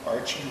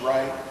 Archie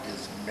Wright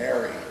is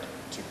married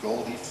to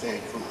Goldie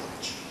Fay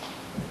Coolidge.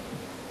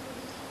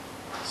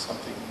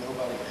 Something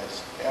nobody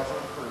has ever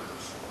heard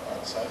before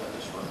outside of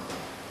this room.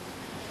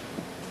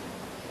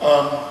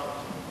 I'm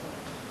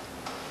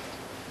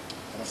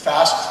going to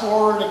fast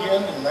forward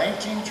again to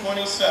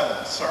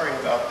 1927. Sorry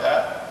about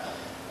that.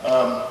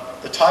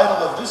 The title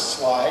of this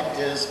slide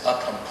is "A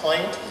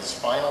Complaint is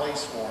Finally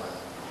Sworn."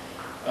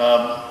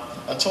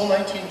 Until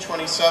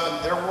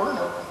 1927, there were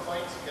no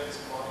complaints against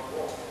Monte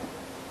Wolfe.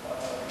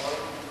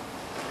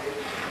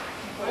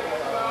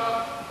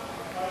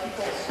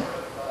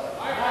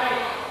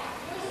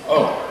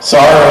 Oh,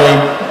 sorry.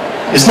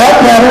 Is that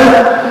better?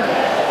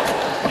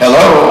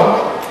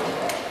 Hello?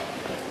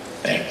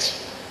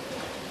 Thanks.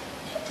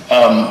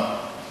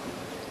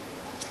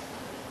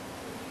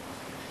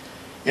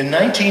 In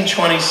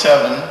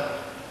 1927,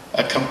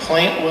 a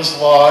complaint was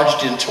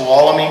lodged in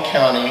Tuolumne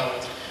County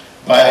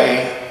by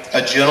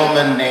a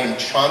gentleman named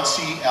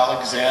Chauncey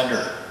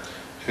Alexander,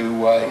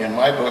 who in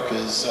my book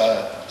is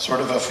sort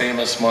of a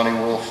famous Monte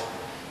Wolfe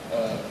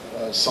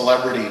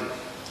celebrity.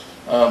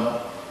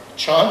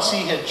 Chauncey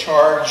had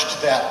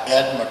charged that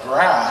Ed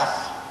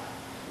McGrath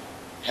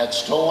had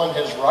stolen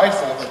his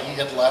rifle that he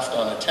had left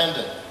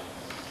unattended.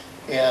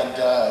 And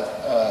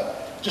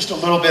just a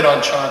little bit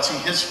on Chauncey.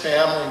 His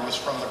family was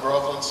from the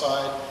Groveland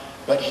side,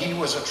 but he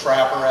was a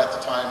trapper at the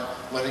time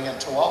living in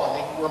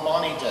Tuolumne, where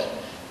Monte did.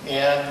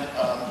 And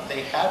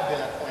they had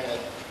been acquainted.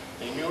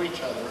 They knew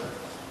each other.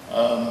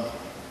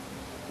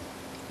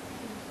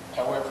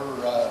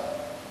 However,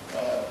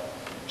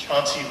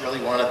 Chauncey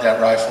really wanted that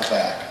rifle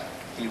back.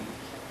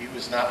 He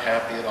was not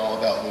happy at all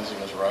about losing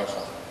his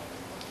rifle.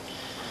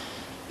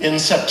 In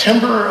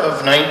September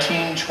of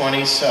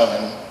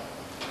 1927,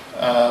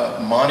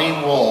 Monte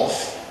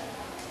Wolfe,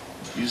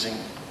 using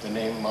the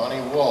name Monte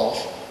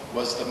Wolfe,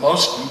 was the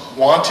most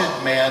wanted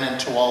man in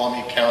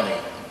Tuolumne County.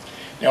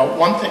 Now,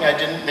 one thing I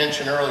didn't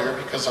mention earlier,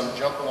 because I'm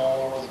jumping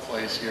all over the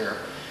place here,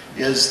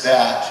 is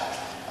that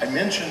I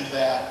mentioned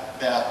that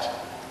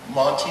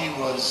Monte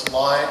was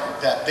lying,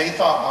 that they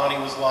thought Monte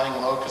was lying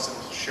low because there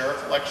was a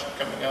sheriff election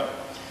coming up.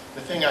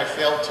 The thing I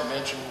failed to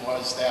mention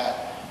was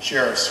that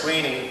Sheriff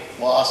Sweeney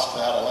lost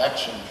that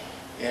election,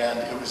 and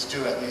it was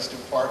due at least in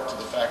part to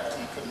the fact that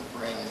he couldn't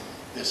bring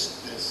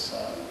this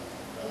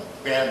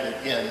bandit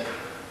in.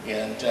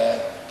 And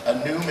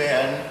a new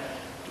man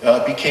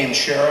became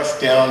sheriff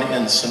down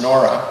in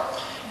Sonora,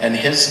 and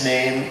his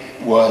name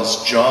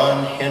was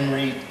John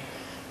Henry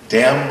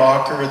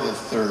Dambacher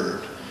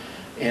III.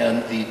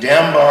 And the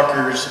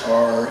Dambachers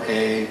are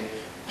a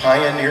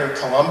pioneer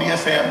Columbia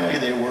family.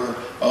 They were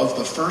of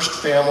the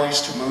first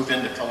families to move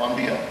into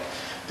Columbia.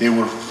 They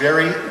were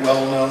very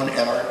well known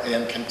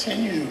and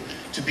continue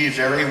to be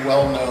very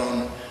well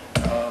known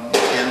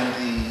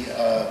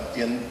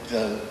in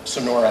the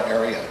Sonora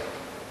area.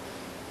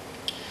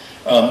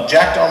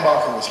 Jack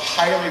Dambacher was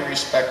highly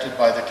respected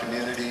by the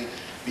community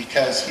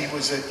because he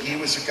was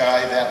a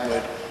guy that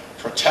would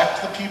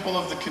protect the people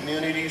of the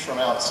community from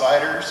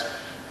outsiders,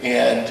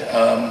 and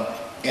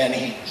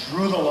he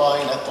drew the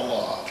line at the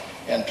law.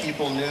 And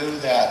people knew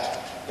that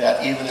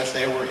even if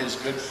they were his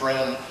good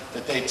friend,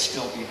 that they'd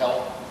still be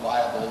held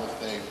liable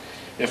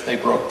if they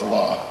broke the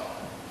law.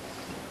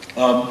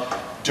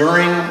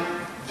 During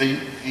the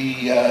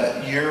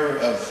year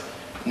of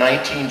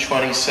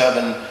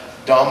 1927,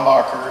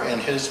 Dambacher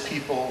and his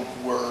people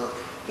were,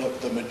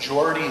 the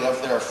majority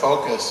of their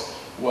focus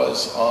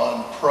was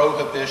on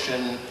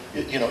prohibition,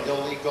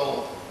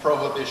 illegal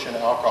prohibition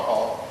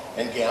alcohol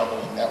and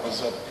gambling. That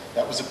was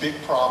a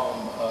big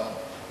problem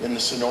in the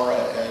Sonora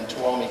and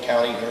Tuolumne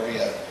County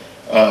area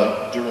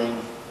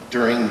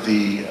during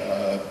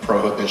the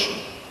prohibition.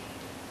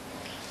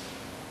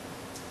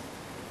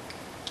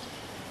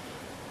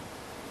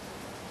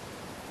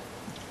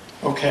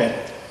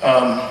 Okay.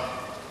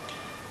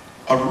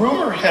 A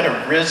rumor had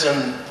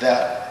arisen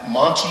that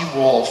Monte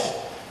Wolfe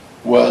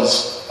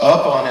was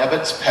up on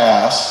Ebbets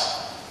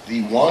Pass,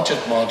 the wanted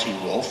Monte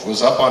Wolfe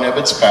was up on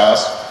Ebbets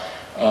Pass,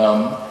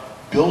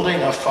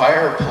 building a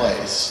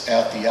fireplace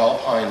at the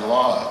Alpine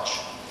Lodge,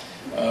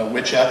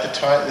 which at the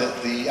time,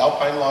 the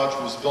Alpine Lodge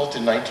was built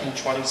in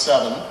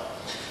 1927.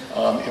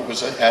 It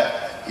was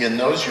in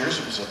those years,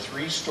 it was a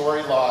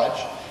 3-story lodge,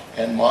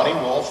 and Monte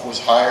Wolfe was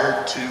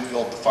hired to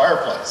build the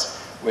fireplace,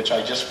 which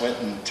I just went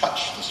and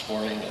touched this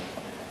morning and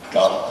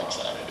got all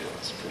excited. It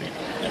was pretty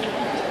neat.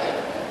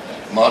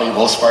 Monte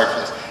Wolfe's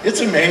fireplace.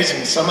 It's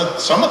amazing. Some of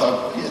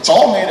the, it's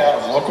all made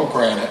out of local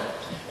granite,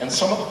 and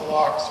some of the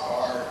blocks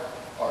are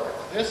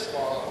this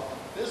long,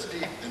 this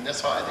deep, and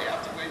this high. They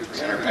have to weigh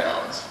 300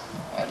 pounds.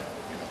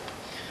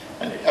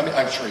 I mean,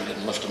 I'm sure he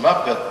didn't lift them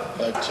up,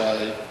 but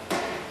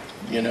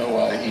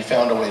he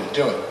found a way to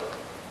do it.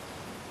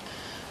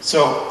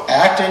 So,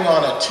 acting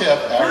on a tip,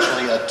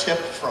 actually a tip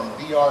from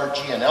B.R.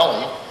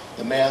 Gianelli,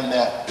 the man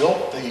that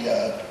built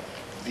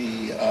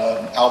the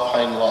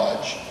Alpine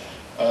Lodge,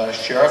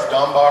 Sheriff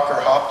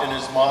Dambacher hopped in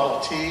his Model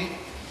T,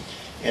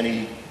 and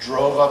he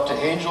drove up to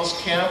Angels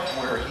Camp,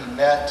 where he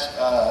met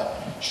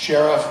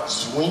Sheriff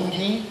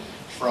Zwingy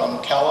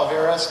from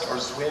Calaveras, or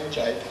Zwinge,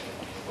 I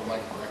am I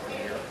correct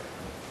here?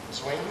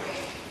 Zwing,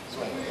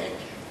 thank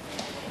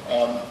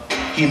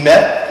you. He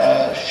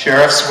met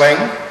Sheriff Swing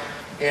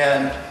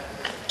and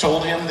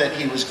told him that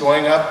he was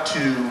going up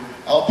to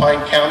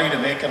Alpine County to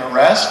make an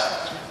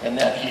arrest, and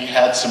that he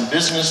had some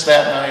business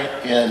that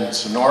night in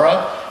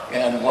Sonora,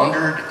 and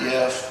wondered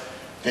if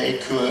they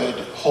could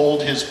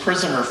hold his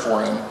prisoner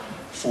for him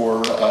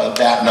for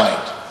that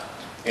night.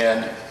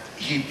 And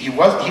he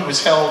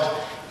was held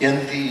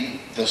in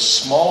the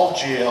small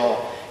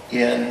jail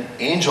in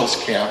Angels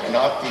Camp,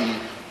 not the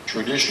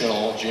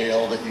traditional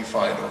jail that you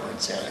find over in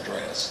San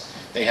Andreas.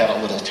 They had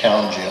a little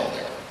town jail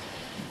there.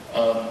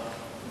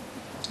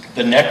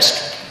 The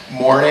next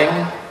morning,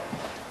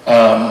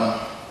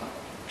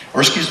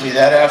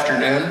 that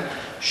afternoon,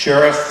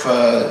 Sheriff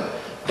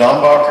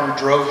Dambacher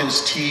drove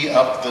his T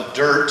up the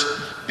dirt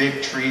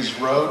Big Trees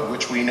Road,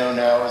 which we know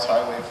now as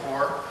Highway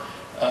 4,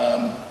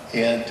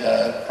 and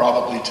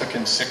probably took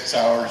him 6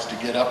 hours to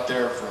get up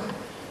there from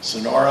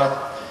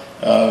Sonora.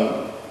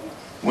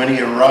 When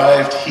he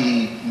arrived,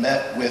 he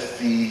met with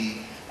the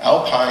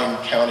Alpine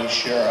County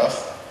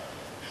Sheriff,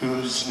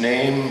 whose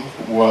name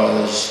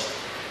was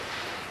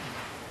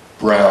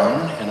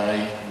Brown, and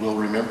I will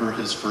remember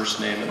his first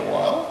name in a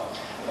while.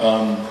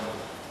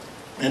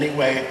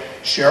 Anyway,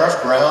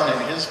 Sheriff Brown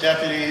and his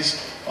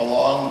deputies,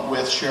 along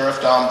with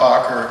Sheriff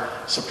Dambacher,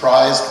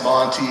 surprised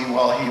Monte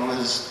while he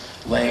was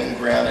laying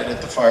granite at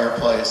the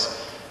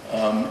fireplace,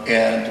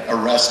 and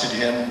arrested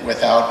him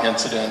without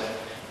incident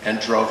and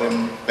drove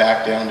him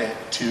back down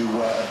to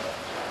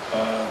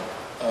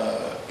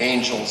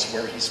Angels,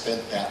 where he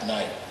spent that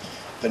night.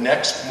 The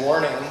next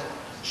morning,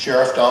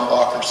 Sheriff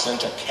Dambacher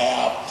sent a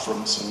cab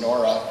from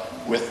Sonora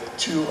with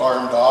 2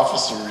 armed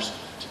officers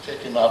to pick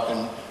him up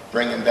and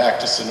bring him back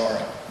to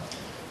Sonora.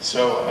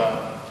 So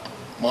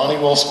Monte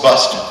Wolfe's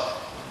busted.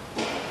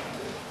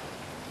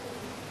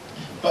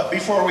 But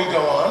before we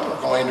go on,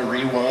 we're going to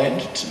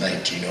rewind to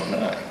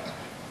 1909.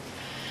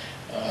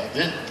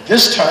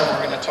 This time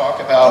we're going to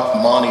talk about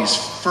Monte's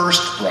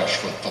first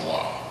brush with the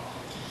law.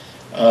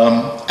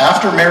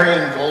 After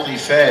marrying Goldie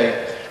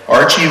Fay,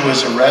 Archie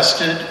was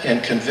arrested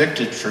and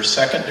convicted for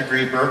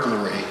second-degree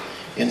burglary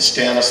in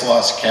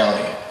Stanislaus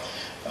County.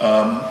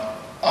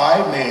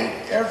 I made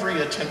every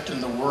attempt in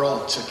the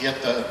world to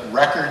get the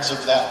records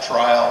of that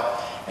trial,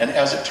 and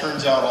as it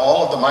turns out,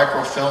 all of the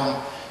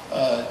microfilm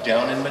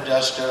down in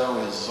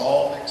Modesto is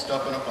all mixed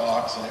up in a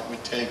box, and it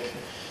would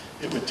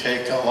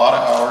take a lot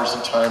of hours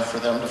and time for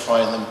them to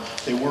find them.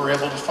 They were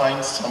able to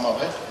find some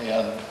of it,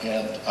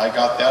 and I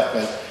got that,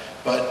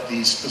 but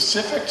the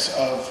specifics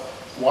of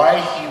why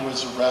he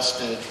was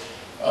arrested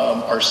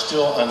are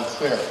still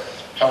unclear.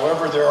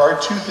 However, there are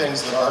two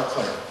things that are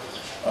clear.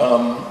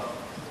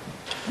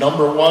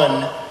 Number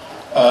one,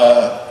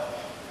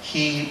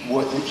 he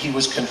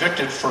was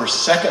convicted for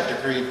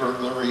second-degree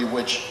burglary,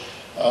 which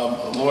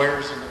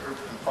lawyers in the group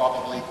can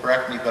probably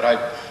correct me, but I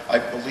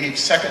believe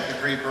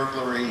second-degree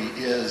burglary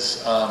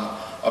is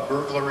a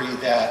burglary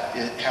that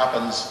it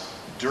happens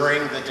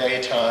during the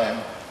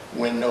daytime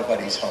when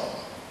nobody's home.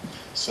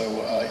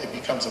 So it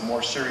becomes a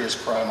more serious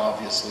crime,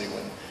 obviously,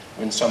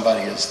 when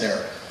somebody is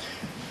there.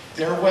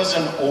 There was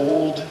an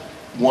old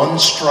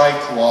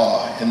one-strike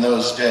law in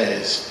those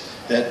days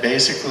that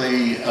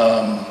basically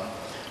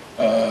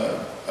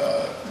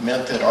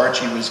meant that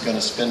Archie was going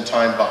to spend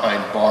time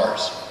behind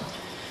bars.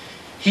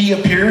 He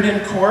appeared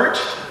in court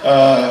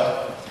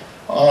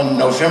on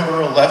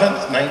November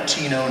 11th,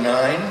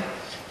 1909.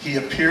 He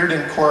appeared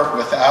in court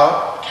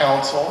without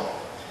counsel.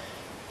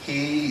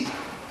 He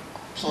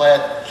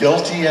pled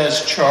guilty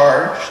as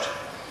charged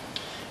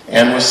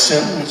and was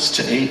sentenced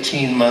to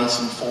 18 months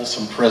in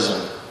Folsom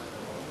Prison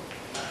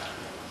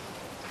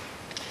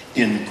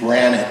in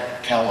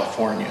Granite,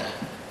 California.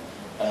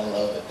 I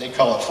love it. They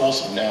call it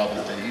Folsom now,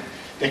 but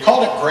they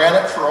called it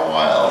Granite for a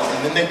while,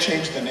 and then they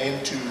changed the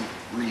name to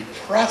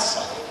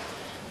Repressa.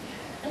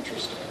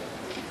 Interesting.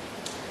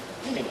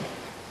 Anyway,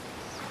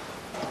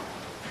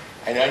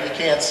 I know you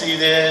can't see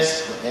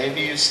this, but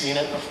maybe you've seen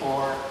it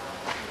before.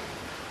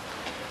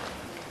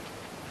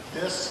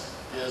 This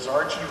is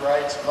Archie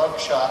Wright's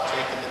mugshot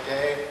taken the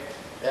day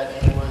that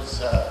he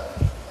was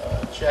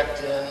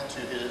checked in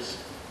to his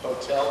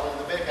hotel in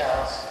the big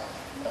house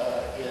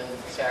in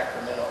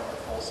Sacramento or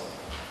Folsom.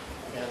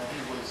 And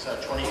he was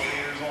 23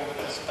 years old at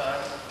this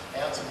time,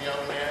 handsome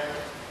young man,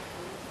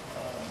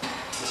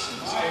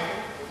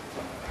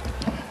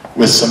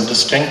 with some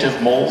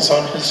distinctive moles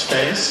on his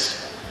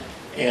face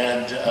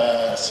and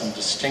some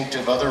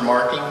distinctive other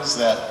markings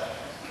that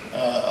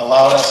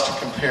allowed us to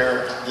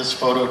compare this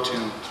photo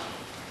to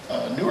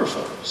newer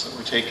photos that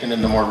were taken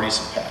in the more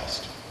recent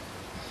past.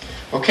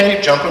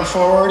 Okay, jumping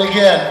forward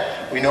again.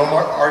 We know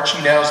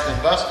Archie now has been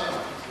busted. He's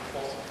in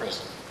Folsom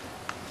Prison.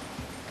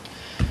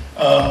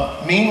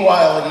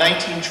 Meanwhile, in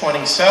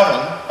 1927,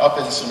 up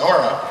in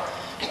Sonora,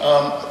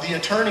 the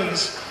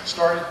attorneys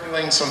started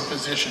doing some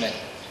positioning.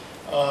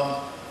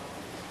 Let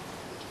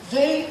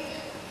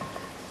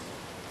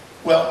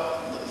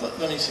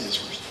me see this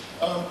first.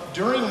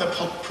 During the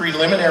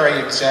preliminary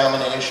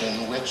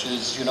examination, which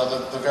is,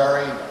 the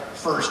very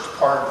first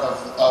part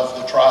of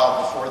the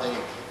trial before they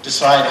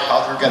decide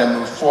how they're going to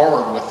move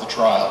forward with the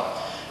trial,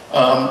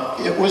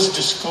 it was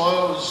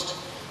disclosed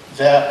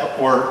that,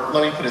 or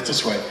let me put it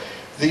this way,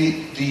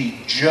 the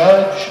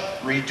judge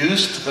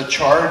reduced the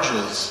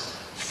charges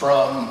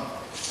from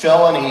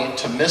felony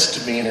to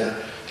misdemeanor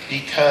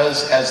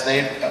because, as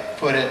they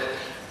put it,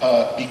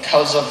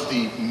 because of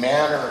the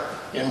manner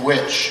in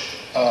which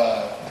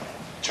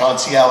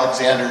Chauncey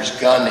Alexander's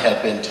gun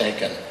had been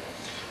taken.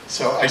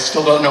 So I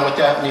still don't know what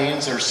that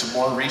means. There's some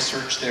more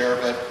research there,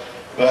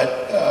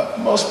 but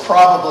most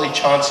probably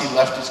Chauncey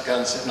left his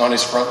gun sitting on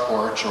his front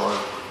porch or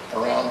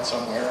around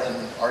somewhere, and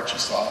Archie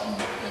saw it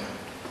and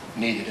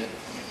needed it, and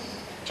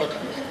took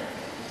it.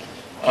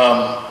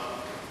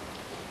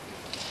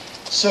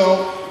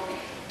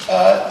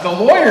 The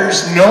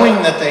lawyers,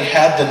 knowing that they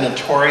had the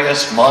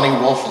notorious Monte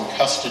Wolfe in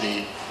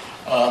custody,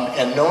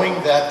 and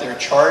knowing that their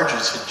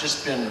charges had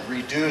just been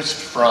reduced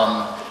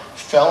from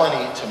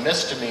felony to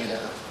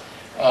misdemeanor,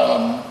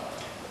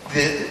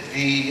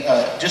 the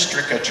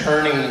district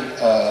attorney,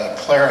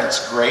 Clarence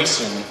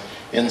Grayson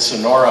in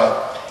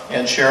Sonora,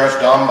 and Sheriff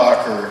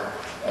Dombacher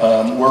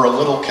were a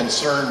little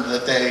concerned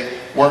that they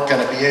weren't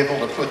going to be able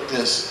to put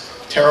this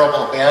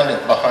terrible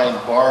bandit behind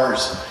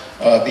bars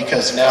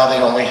because now they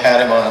only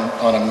had him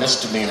on a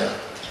misdemeanor.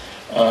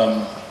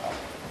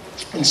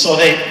 And so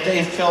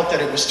they felt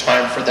that it was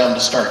time for them to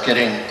start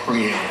getting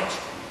creative.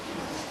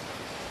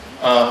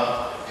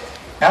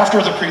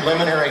 After the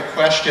preliminary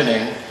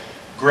questioning,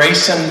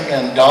 Grayson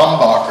and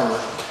Dombacher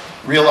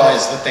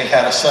realized that they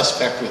had a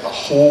suspect with a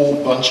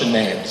whole bunch of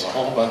names, a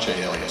whole bunch of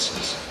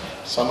aliases,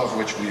 some of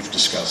which we've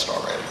discussed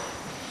already.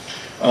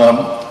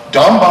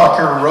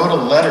 Dombacher wrote a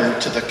letter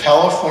to the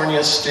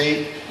California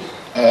State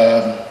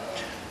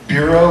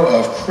Bureau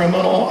of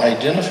Criminal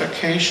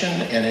Identification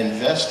and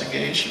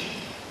Investigation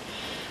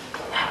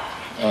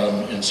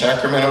in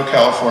Sacramento,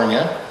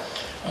 California.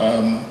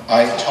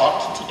 I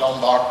talked to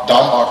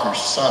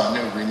Dombacher's son,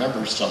 who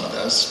remembers some of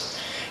this,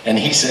 and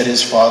he said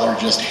his father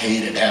just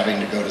hated having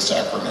to go to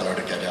Sacramento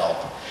to get help.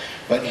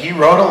 But he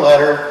wrote a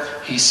letter,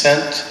 he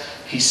sent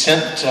he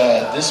sent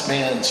this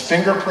man's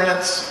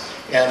fingerprints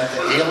and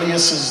the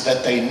aliases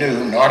that they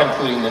knew, not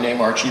including the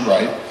name Archie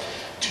Wright,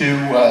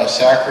 to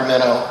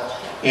Sacramento.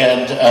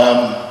 And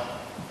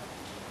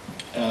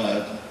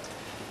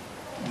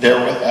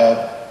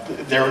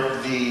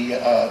the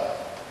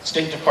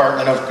State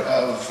Department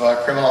of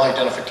Criminal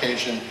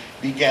Identification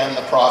began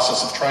the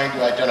process of trying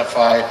to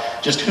identify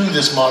just who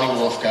this Monte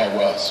Wolfe guy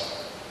was.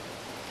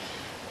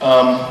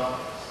 Let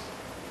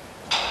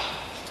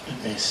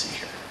me see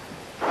here.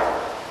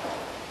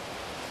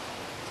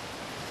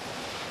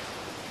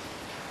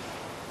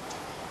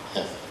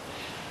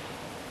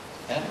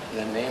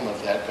 The name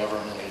of that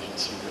government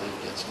agency really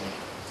gets me.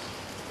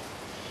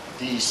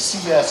 The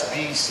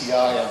CSBCI&I,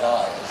 as I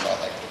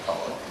like to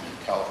call it,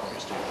 the California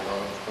State Bureau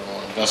of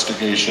Criminal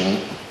Investigation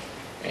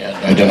and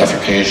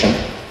Identification.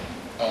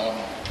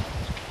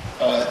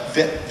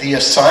 The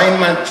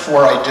assignment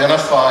for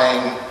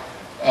identifying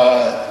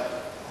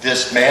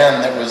this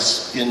man that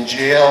was in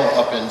jail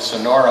up in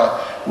Sonora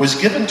was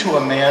given to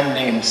a man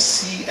named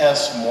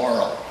C.S.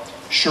 Morrill,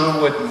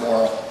 Sherwood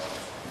Morrill.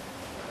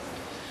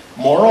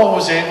 Morrill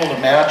was able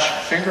to match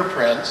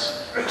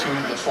fingerprints to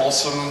the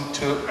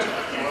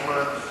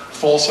former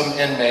Folsom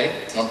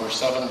inmate, number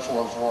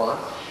 744,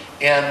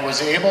 and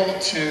was able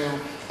to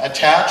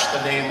attach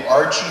the name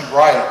Archie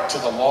Wright to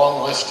the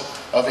long list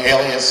of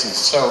aliases.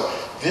 So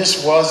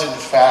this was, in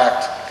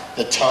fact,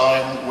 the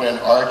time when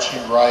Archie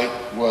Wright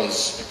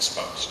was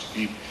exposed.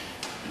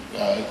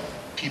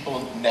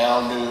 People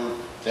now knew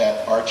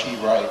that Archie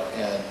Wright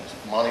and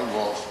Monte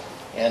Wolfe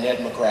and Ed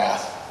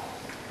McGrath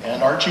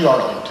and Archie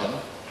Arlington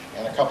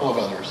and a couple of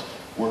others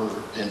were,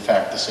 in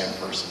fact, the same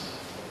person.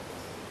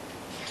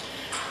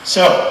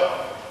 So,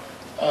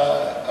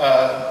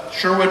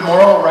 Sherwood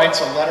Morrill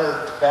writes a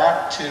letter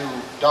back to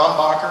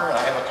Dombacher, and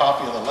I have a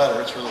copy of the letter,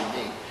 it's really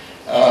neat.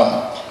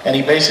 And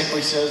he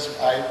basically says,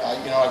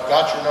 I've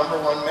got your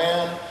 #1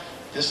 man,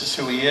 this is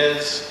who he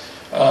is,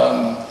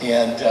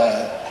 and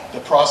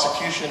the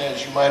prosecution,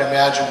 as you might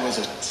imagine, was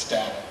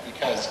ecstatic,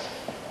 because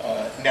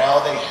now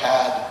they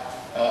had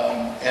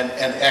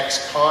an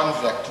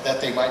ex-convict that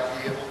they might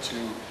be able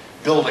to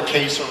build a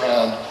case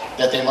around,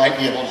 that they might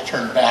be able to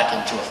turn back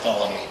into a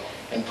felony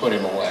and put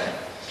him away.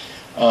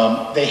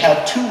 They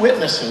had 2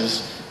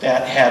 witnesses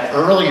that had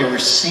earlier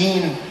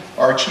seen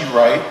Archie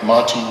Wright,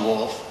 Monte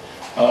Wolfe,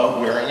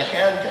 wearing a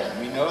handgun.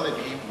 We know that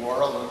he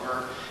wore a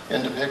Luger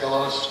into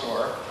Bigelow's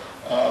store.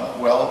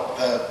 Well,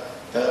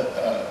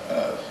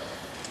 the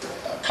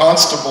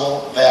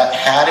constable that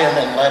had him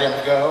and let him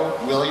go,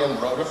 William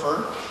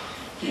Rodeford,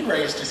 he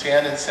raised his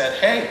hand and said,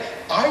 "Hey,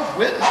 I've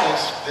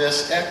witnessed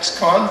this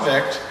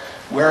ex-convict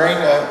wearing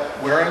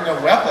a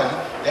weapon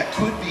that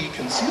could be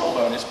concealed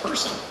on his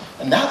person,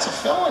 and that's a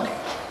felony."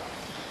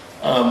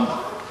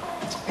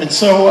 And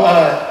so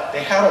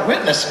they had a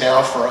witness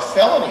now for a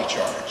felony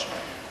charge.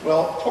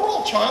 Well, poor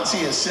old Chauncey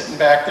is sitting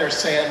back there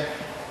saying,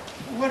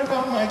 "What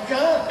about my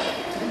gun?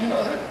 You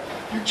know,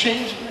 you're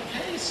changing the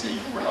case.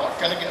 We're not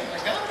going to get my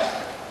gun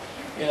back."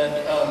 And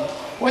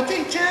what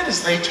they did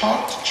is they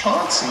talked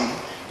Chauncey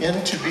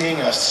into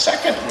being a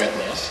second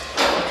witness,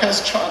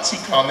 because Chauncey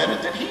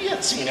commented that he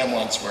had seen him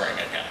once wearing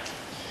a gun.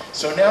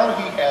 So now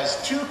he has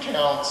 2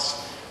 counts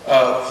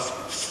of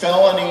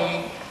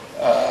felony,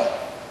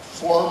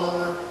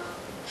 former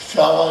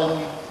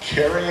felon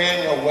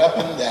carrying a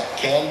weapon that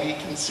can be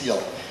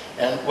concealed.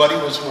 And what he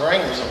was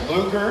wearing was a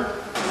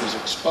Luger. It was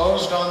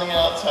exposed on the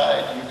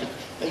outside.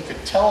 They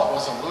could tell it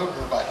was a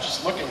Luger by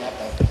just looking at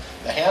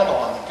the handle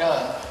on the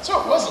gun. So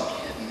it wasn't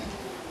hidden,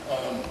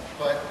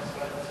 but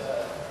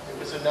it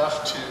was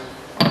enough to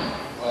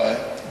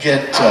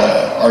get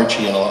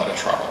Archie in a lot of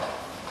trouble.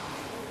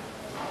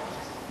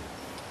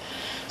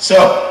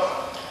 So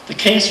the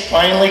case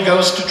finally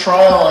goes to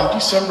trial on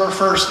December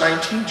 1st,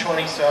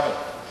 1927,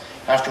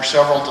 after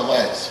several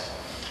delays.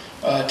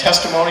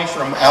 Testimony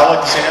from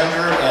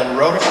Alexander and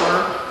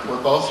Rodeford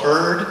were both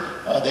heard.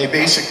 They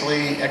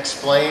basically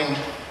explained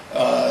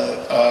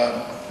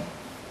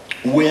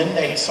when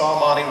they saw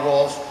Monte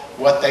Wolfe,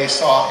 what they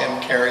saw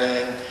him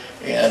carrying,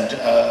 and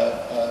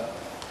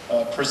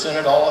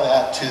presented all of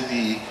that to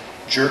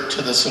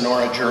the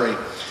Sonora jury.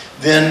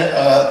 Then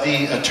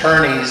the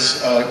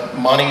attorneys,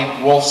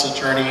 Monte Wolfe's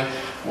attorney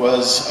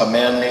was a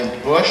man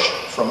named Bush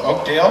from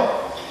Oakdale,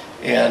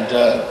 and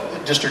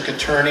district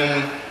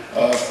attorney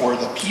for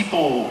the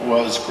people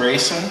was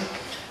Grayson.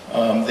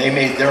 They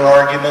made their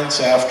arguments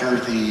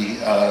after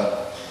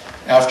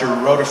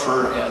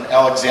Rodeford and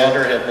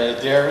Alexander had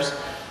made theirs.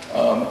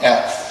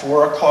 At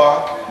 4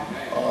 o'clock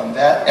on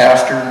that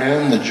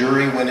afternoon, the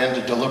jury went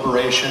into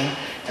deliberation,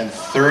 and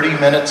 30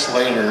 minutes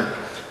later,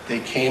 they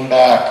came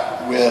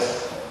back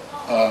with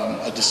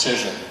a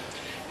decision.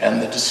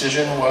 And the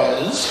decision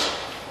was,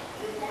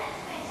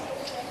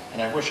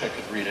 and I wish I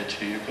could read it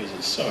to you because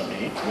it's so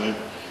neat, but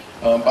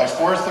by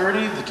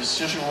 4:30, the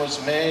decision was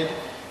made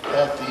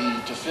that the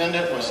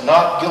defendant was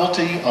not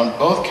guilty on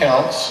both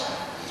counts,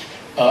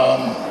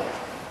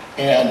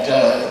 and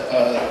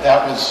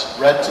that was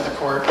read to the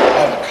court. I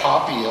have a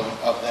copy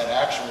of that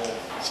actual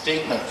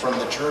statement from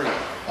the jury.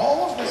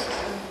 All of this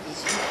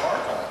is in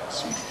archives,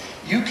 trials.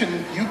 You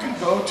can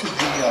go to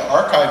the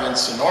archive in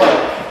Sonora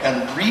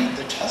and read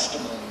the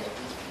testimony of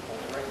these people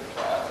during the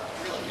trial.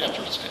 It's really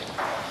interesting.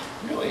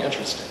 Really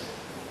interesting.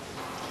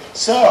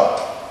 So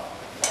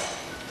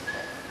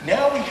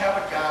now we have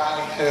a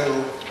guy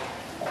who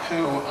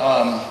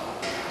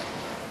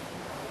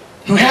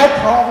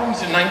had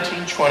problems in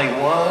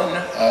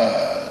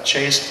 1921,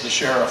 chased the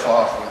sheriff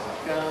off with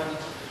a gun,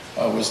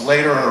 was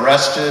later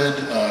arrested,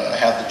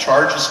 had the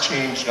charges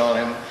changed on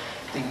him.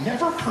 They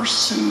never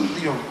pursued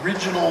the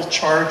original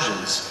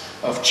charges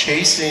of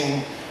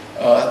chasing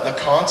the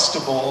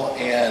constable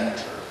and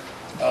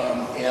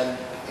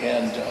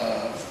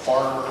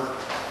Farmer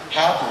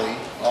Hadley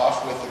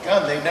off with a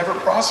gun. They never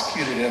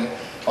prosecuted him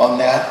on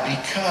that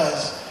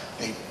because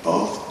they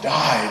both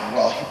died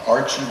while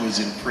Archie was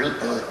in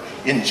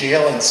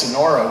jail in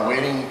Sonora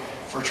waiting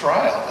for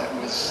trial. That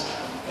was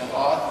an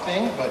odd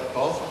thing, but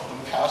both of them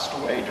passed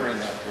away during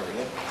that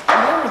period.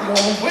 And they were the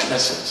only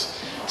witnesses.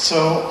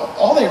 So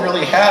all they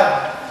really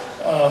had,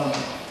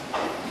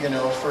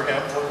 for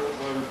him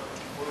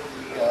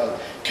were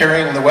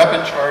carrying the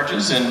weapon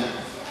charges, and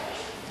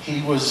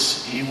he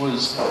was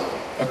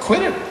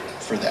acquitted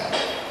for that.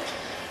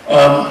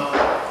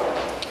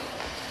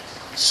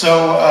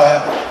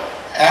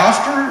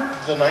 After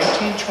the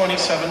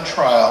 1927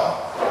 trial,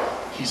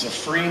 he's a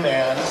free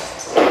man.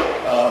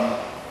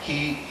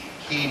 He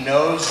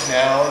knows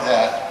now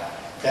that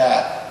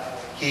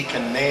he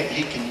can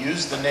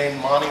use the name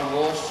Monte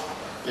Wolfe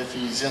if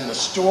he's in the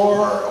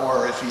store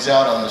or if he's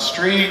out on the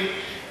street.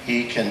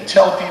 He can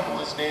tell people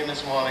his name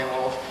is Monte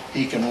Wolfe.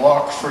 He can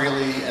walk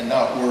freely and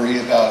not worry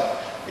about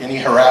any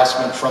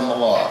harassment from the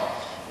law.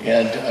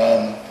 And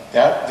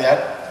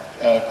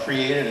that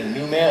created a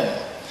new man,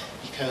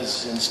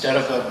 because instead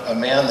of a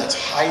man that's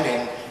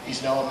hiding,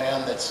 he's now a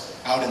man that's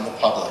out in the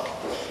public.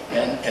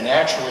 And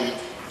actually,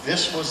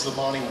 this was the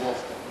Monte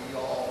Wolfe that we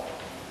all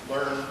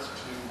learned to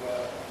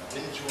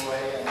enjoy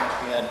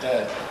and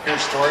hear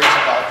stories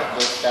about that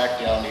lived back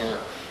down here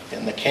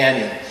in the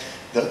canyon.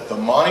 The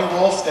Monte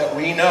Wolfe that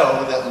we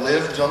know that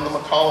lived on the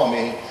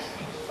McCallamy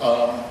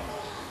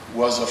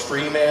was a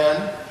free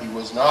man. He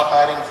was not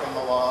hiding from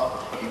the law.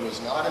 He was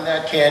not in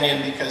that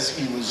canyon because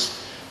he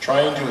was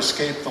trying to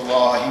escape the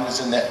law. He was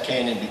in that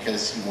canyon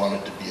because he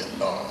wanted to be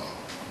alone.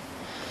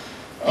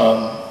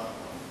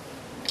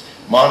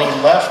 Monte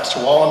left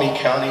Tuolumne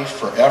County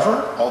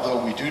forever, although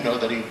we do know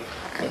that he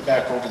went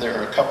back over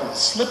there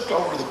slipped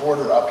over the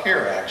border up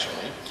here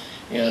actually,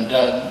 and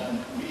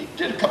he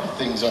did a couple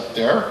things up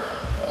there,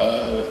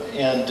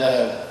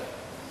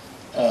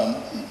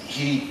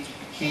 he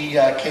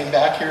came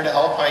back here to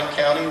Alpine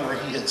County, where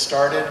he had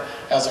started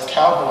as a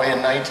cowboy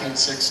in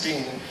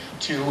 1916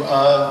 to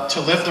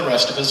live the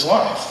rest of his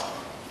life.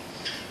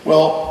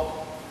 Well,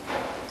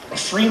 a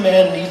free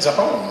man needs a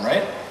home,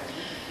 right?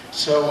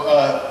 So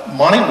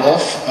Monte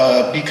Wolfe,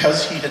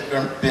 because he had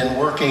been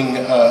working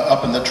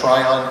up in the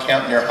Tryon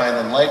camp near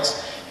Highland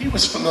Lakes, he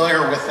was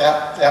familiar with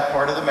that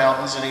part of the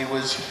mountains, and he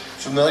was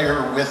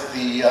familiar with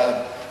the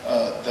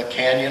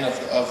canyon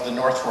of the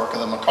North Fork of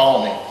the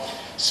McCallamy.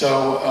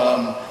 So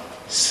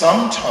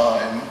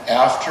sometime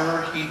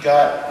after he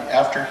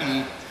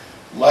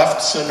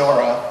left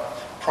Sonora,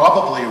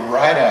 probably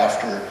right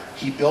after,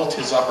 he built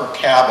his upper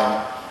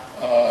cabin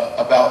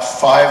about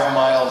 5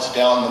 miles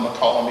down the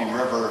McCallamy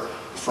River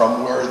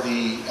from where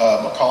the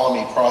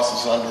McCallamy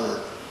crosses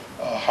under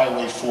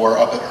Highway 4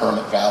 up at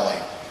Hermit Valley.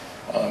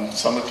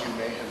 Some of you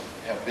may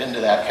have been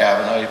to that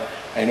cabin.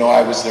 I know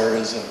I was there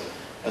as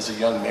a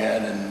young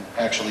man and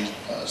actually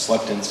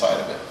slept inside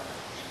of it.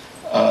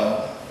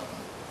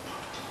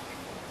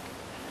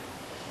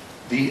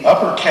 The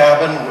upper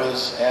cabin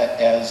was,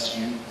 as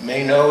you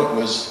may know, it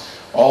was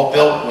all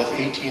built with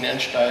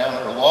 18-inch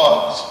diameter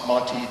logs.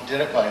 Monte did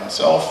it by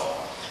himself.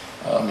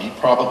 He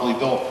probably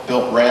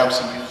built ramps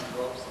and used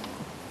ropes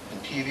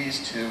and peavies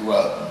to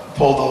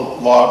pull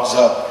the logs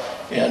up.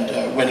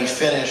 And when he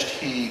finished,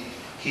 he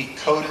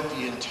coated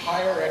the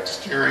entire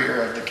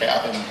exterior of the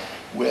cabin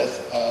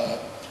with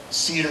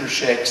cedar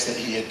shakes that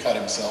he had cut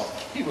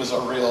himself. He was a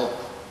real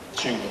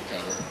shingle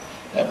cutter.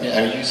 I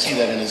mean, you see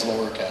that in his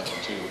lower cabin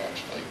too,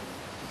 actually.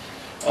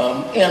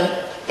 And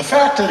the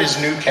fact that his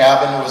new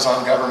cabin was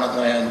on government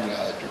land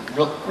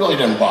really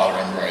didn't bother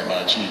him very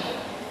much. He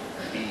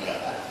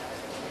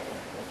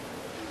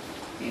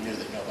knew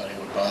that nobody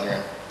would bother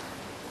him.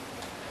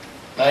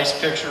 Nice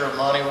picture of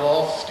Monte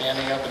Wolfe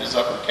standing up at his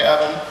upper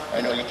cabin.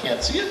 I know you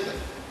can't see it, but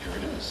here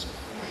it is.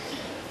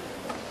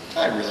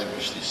 I really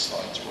wish these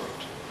slides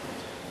worked.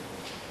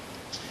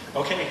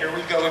 Okay, here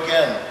we go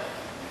again.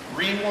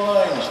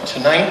 Rewind to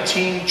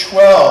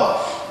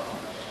 1912.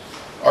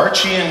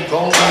 Archie and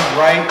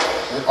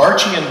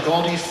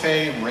Goldie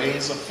Fay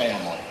raise a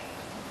family.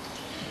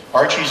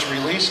 Archie's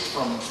released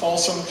from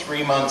Folsom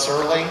 3 months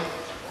early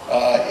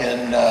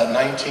in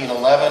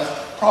 1911.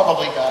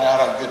 Probably got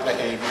out on good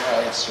behavior.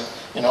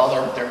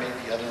 There may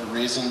be other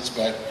reasons,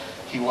 but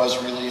he was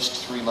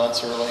released 3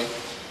 months early.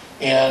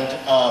 And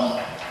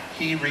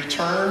he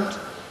returned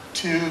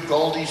to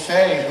Goldie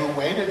Fay, who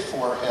waited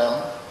for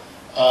him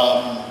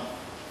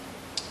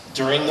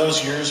during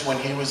those years when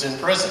he was in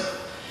prison.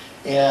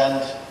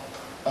 And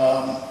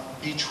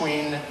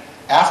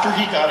after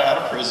he got out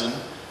of prison,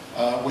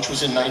 which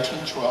was in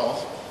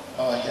 1912,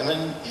 him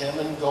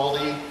and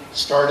Goldie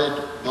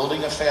started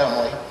building a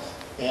family,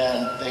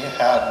 and they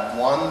had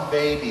one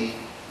baby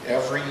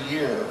every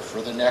year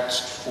for the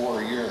next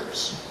 4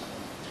 years.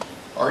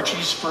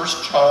 Archie's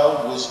first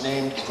child was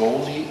named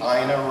Goldie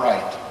Ina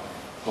Wright.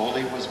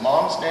 Goldie was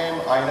mom's name,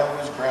 Ina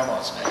was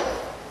grandma's name.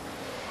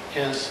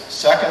 His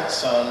second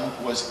son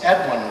was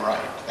Edwin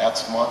Wright.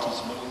 That's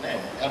Monte's middle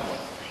name, Edwin.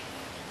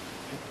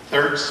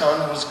 Third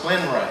son was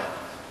Glenn Wright.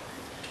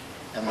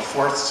 And the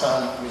fourth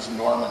son was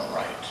Norman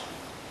Wright.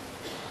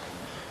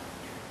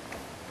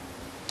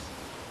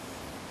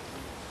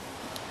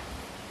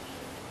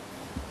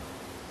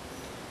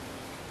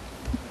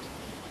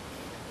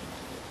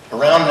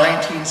 Around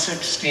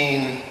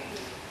 1916,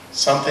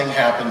 something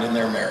happened in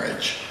their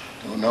marriage.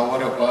 Don't know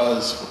what it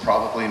was, we'll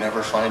probably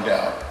never find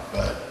out,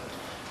 but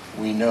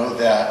we know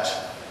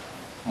that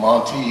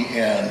Monte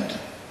and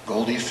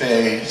Goldie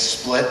Fay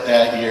split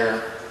that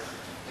year.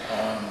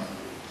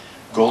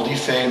 Goldie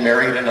Fay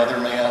married another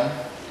man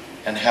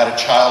and had a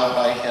child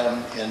by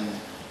him in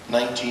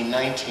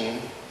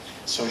 1919.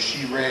 So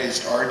she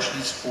raised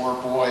Archie's 4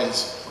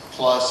 boys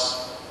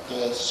plus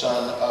the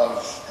son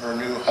of her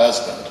new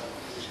husband.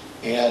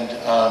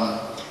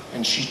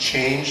 And she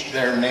changed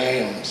their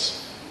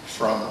names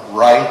from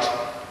Wright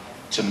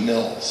to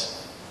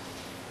Mills.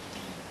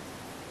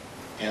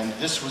 And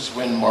this was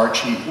when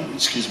Archie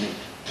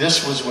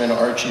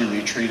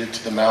retreated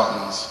to the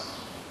mountains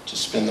to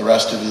spend the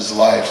rest of his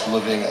life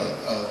living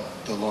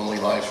the lonely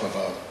life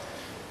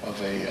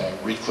of a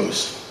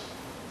recluse.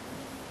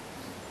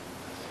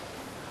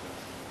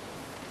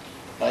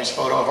 Nice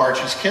photo of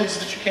Archie's kids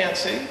that you can't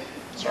see.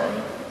 Sorry.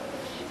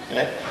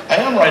 And I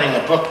am writing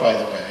a book, by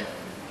the way,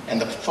 and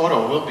the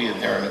photo will be in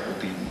there, and it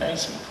will be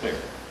nice and clear.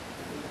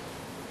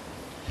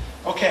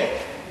 Okay,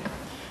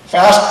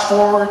 fast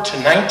forward to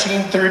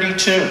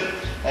 1932.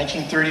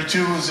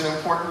 1932 was an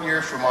important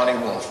year for Monte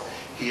Wolfe.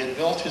 He had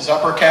built his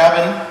upper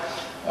cabin,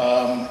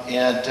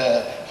 and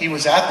he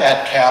was at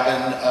that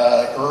cabin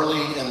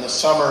early in the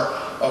summer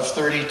of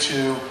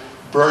 32,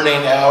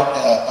 burning out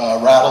a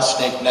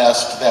rattlesnake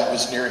nest that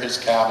was near his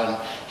cabin.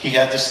 He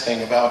had this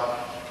thing about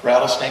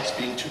rattlesnakes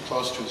being too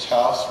close to his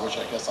house, which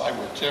I guess I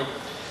would too.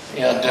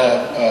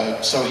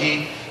 And so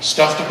he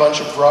stuffed a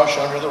bunch of brush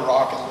under the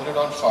rock and lit it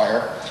on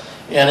fire.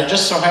 And it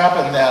just so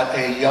happened that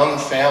a young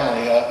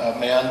family, a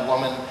man,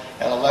 woman,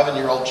 and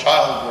 11-year-old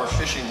child were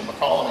fishing the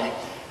McCollum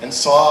and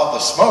saw the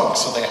smoke,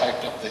 so they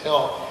hiked up the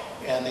hill,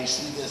 and they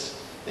see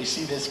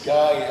this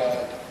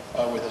guy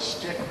with a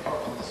stick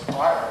poking this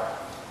fire,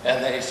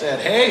 and they said,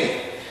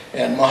 "Hey!"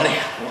 And Monte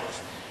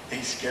Wolfe,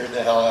 he scared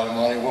the hell out of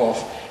Monte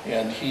Wolfe,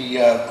 and he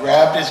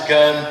grabbed his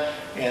gun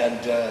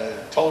and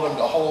told him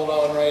to hold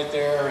on right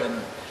there,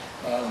 and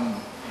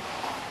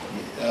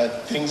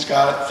things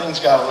got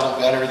a little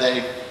better.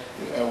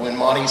 When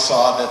Monte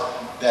saw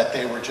that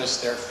they were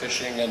just there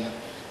fishing and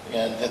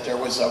that there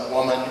was a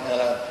woman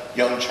and a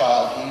young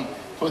child, he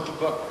put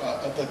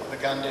the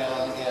gun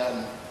down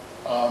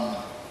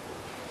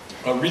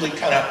and really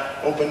kind of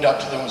opened up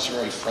to them, was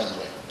very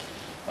friendly.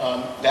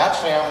 That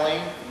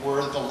family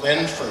were the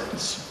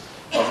Linfords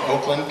of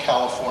Oakland,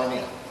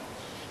 California.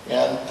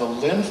 And the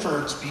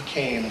Linfords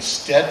became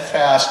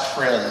steadfast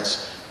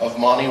friends of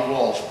Monte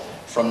Wolfe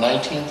from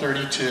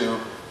 1932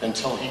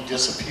 until he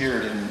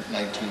disappeared in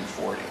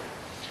 1940.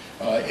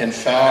 In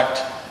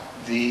fact,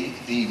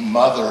 the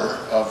mother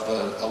of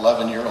the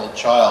 11-year-old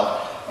child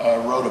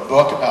wrote a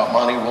book about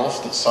Monte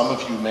Wolfe that some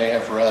of you may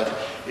have read.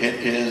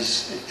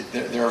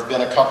 There have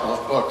been a couple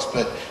of books,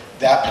 but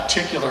that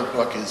particular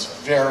book is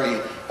very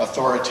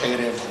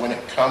authoritative when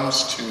it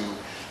comes to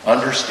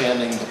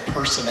understanding the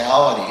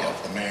personality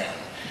of the man.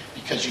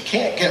 Because you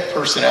can't get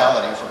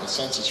personality from a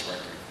census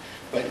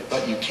record,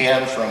 but you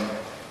can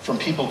from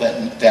people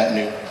that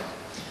knew him.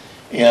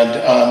 And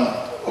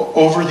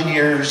over the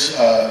years,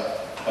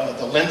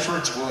 the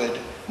Linfords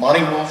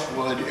Monte Wolfe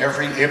would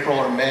every April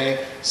or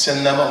May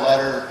send them a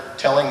letter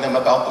telling them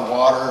about the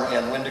water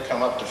and when to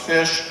come up to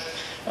fish.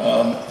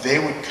 They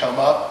would come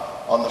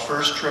up on the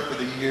first trip of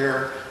the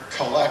year,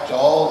 collect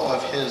all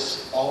of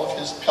his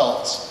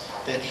pelts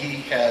that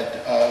he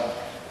had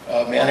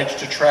managed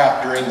to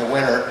trap during the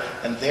winter,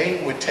 and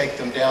they would take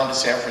them down to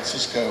San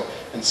Francisco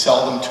and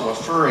sell them to a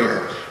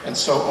furrier. And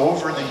so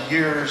over the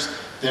years,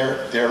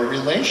 their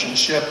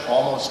relationship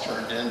almost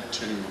turned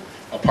into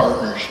a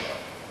partnership.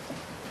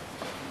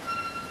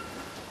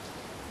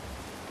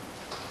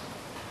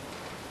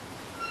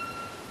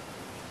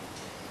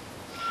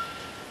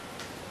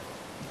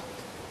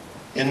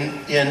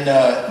 In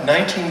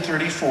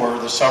 1934,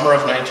 the summer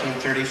of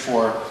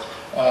 1934,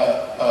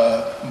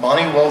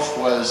 Monte Wolfe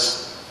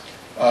was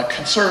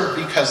concerned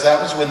because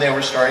that was when they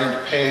were starting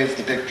to pave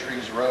the Big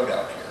Trees Road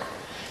out here.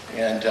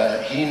 And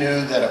he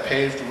knew that a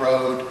paved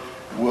road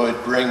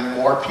would bring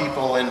more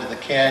people into the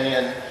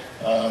canyon.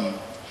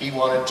 He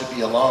wanted to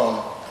be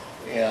alone.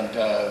 And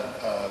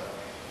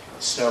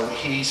so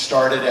he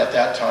started at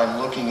that time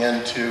looking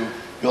into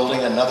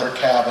building another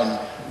cabin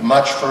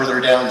much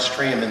further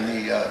downstream in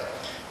the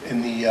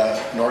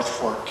North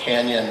Fork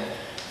Canyon.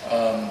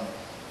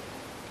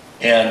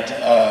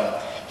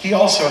 He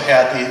also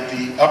had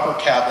the upper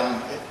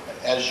cabin,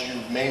 as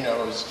you may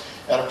know, is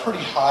at a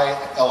pretty high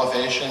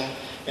elevation,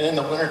 and in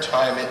the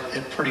wintertime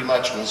it pretty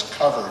much was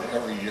covered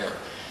every year.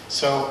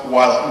 So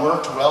while it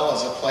worked well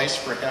as a place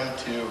for him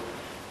to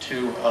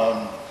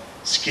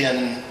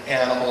skin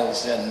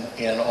animals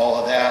and all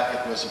of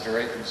that, it was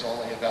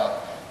only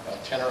about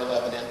 10 or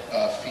 11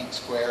 feet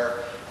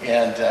square,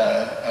 and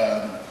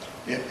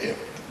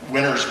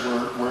winters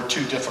were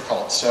too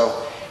difficult.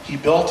 So he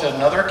built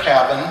another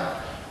cabin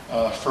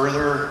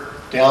further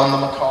down the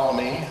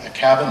McCallamy, a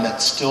cabin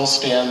that still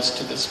stands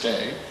to this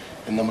day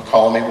in the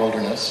McCallamy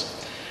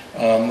Wilderness.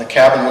 The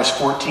cabin was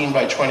 14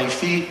 by 20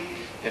 feet.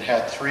 It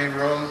had 3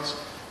 rooms,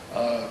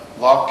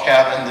 log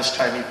cabin. This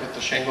time he put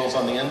the shingles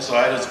on the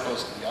inside as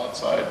opposed to the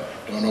outside.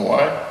 Don't know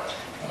why.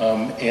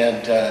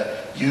 And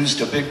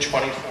used a big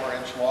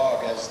 24-inch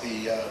log as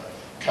the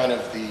kind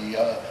of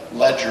the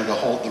ledger to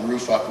hold the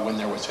roof up when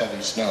there was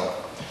heavy snow.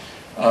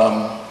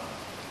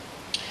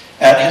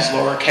 At his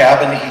lower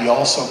cabin, he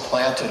also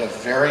planted a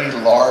very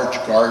large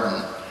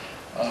garden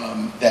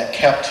that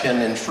kept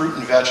him in fruit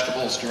and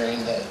vegetables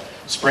during the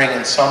spring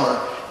and summer.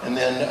 And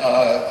then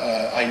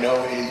I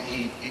know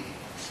he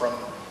from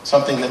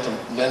something that the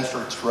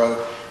Linfords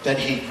wrote, that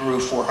he grew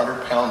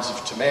 400 pounds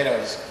of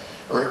tomatoes,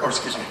 or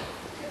excuse me,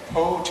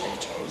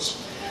 potatoes.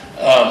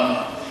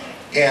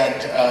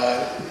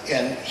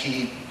 And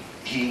he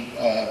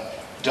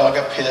dug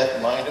a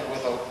pit, lined it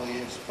with oak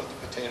leaves, put the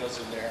potatoes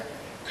in there,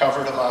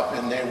 covered them up,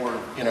 and they were,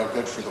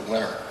 good for the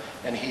winter.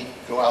 And he'd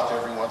go out there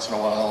every once in a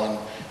while and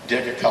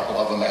dig a couple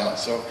of them out.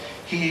 So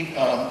he,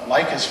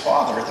 like his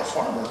father, the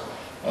farmer,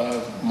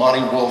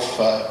 Monte Wolfe,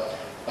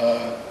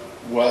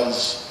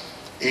 was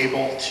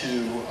able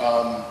to,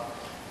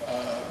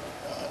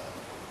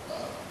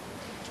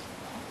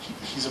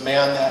 he's a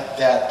man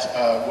that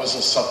was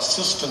a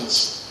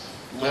subsistence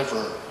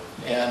liver,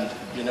 and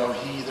he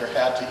either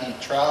had to eat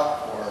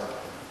trout or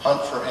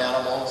hunt for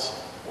animals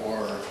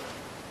or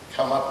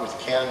come up with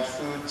canned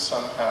food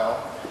somehow,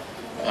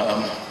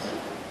 and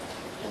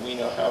we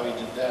know how he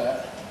did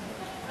that.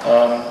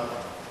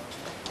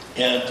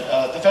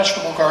 The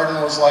vegetable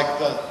garden was like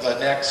the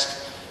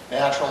next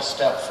natural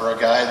step for a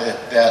guy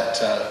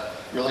that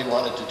really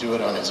wanted to do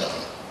it on his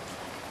own.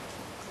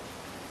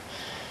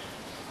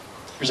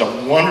 There's a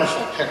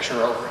wonderful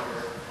picture over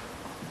here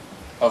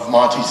of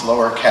Monte's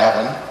lower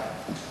cabin.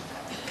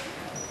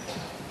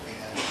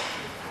 And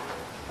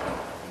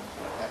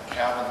that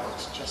cabin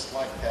looks just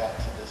like that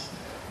to this day.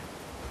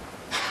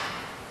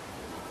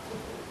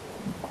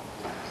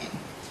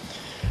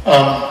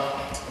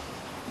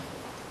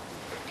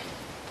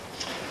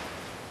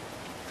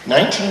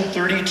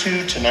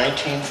 1932 to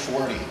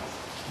 1940.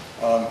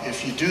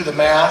 If you do the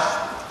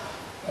math,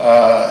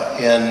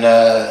 in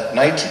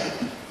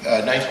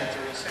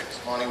 1936,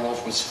 Monte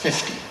Wolfe was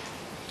 50.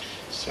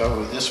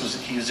 So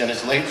he was in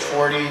his late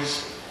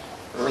 40s,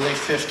 early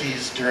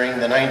 50s during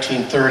the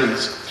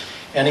 1930s.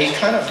 And he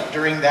kind of,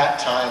 during that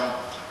time,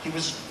 he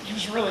was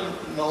really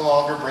no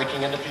longer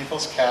breaking into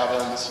people's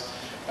cabins.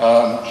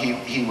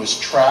 He was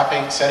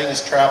setting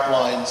his trap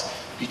lines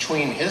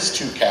between his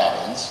 2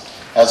 cabins,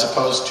 as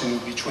opposed to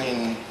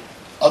between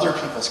other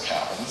people's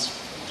cabins.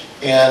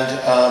 And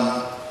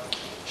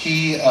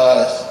he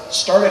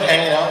started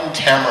hanging out in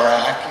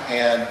Tamarack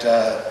and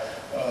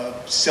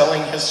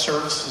selling his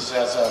services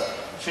as a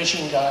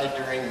fishing guide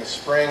during the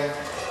spring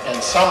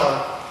and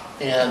summer,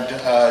 and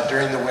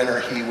during the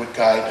winter he would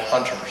guide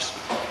hunters.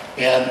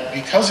 And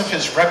because of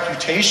his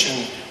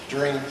reputation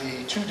during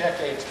the 2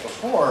 decades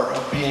before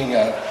of being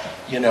a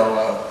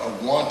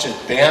wanted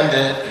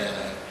bandit and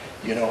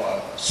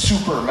a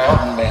super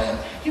mountain man,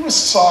 he was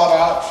sought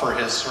out for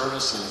his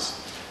services,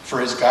 for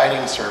his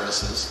guiding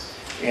services.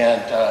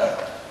 And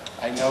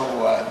I know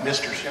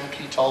Mr.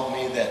 Shimke told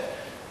me that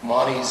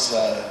Monte's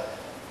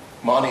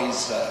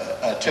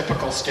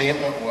typical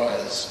statement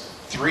was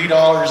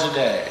 $3 a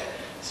day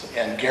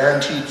and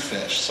guaranteed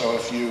fish. So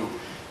if you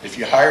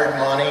hired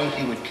Monte,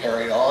 he would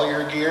carry all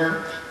your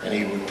gear and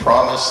he would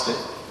promise that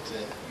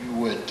you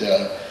would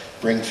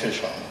bring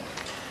fish home.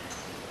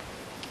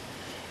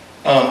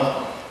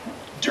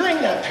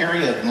 During that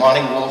period,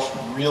 Monte Wolfe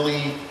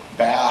really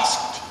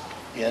basked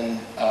in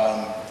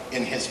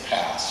his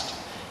past,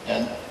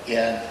 and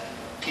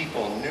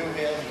people knew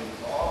him. He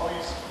was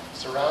always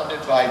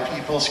surrounded by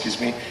people.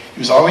 He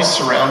was always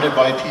surrounded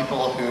by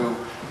people who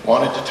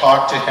wanted to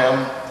talk to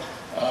him.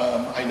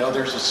 I know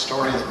there's a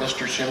story that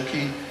Mr.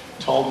 Shimke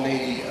told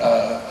me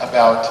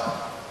about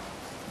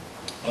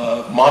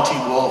Monte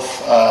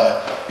Wolfe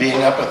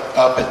being up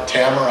at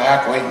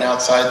Tamarack, waiting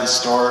outside the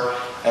store,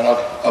 and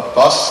a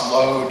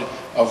busload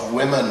of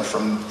women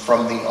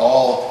from the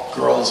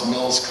all-girls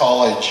Mills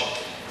College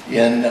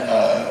in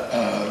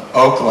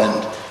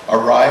Oakland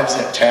arrives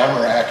at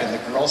Tamarack, and the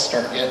girls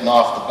start getting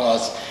off the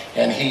bus,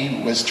 and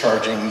he was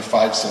charging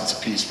 5 cents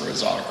a piece for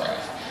his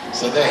autograph.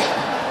 So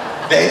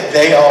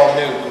they all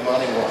knew who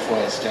Monte Wolfe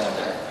was down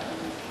there.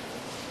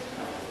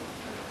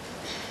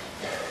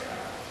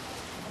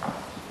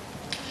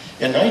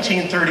 In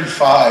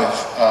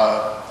 1935,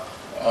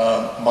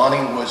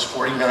 Monte was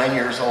 49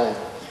 years old,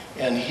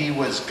 and he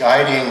was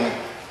guiding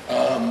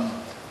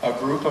a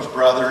group of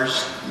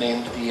brothers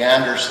named the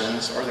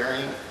Andersons. Are there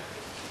any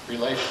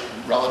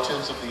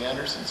relatives of the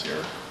Andersons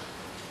here?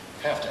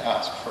 I have to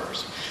ask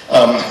first.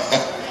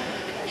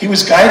 He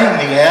was guiding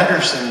the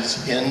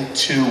Andersons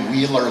into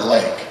Wheeler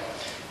Lake.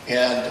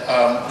 And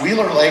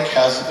Wheeler Lake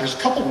there's a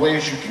couple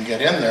ways you can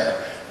get in there.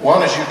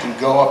 One is you can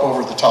go up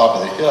over the top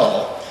of the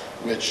hill,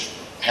 which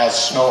has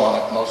snow on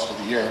it most of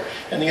the year.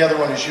 And the other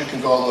one is you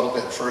can go a little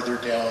bit further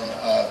down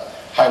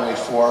Highway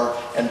 4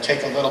 and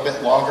take a little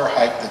bit longer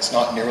hike that's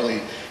not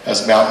nearly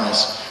as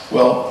mountainous.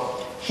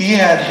 Well, he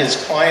had his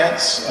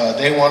clients,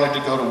 they wanted to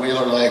go to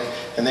Wheeler Lake,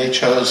 and they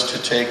chose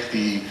to take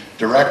the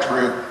direct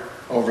route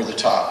over the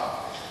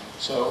top.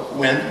 So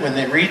when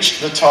they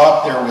reached the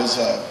top, there was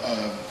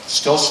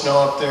still snow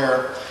up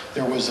there.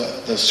 There was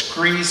the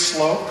scree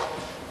slope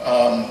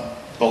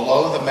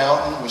below the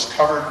mountain was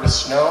covered with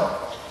snow.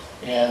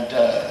 And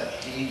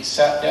he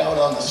sat down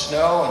on the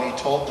snow and he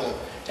told the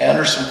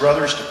Anderson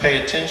brothers to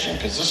pay attention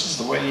because this is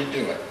the way you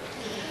do it.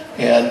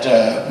 And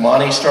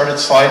Monte started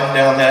sliding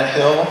down that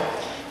hill.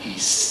 He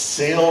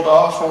sailed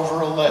off over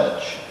a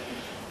ledge,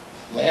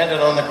 landed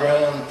on the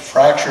ground,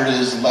 fractured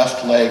his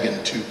left leg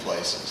in 2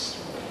 places.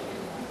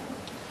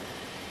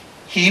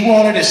 He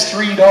wanted his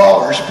 $3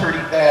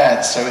 pretty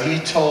bad, so he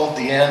told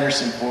the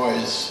Anderson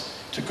boys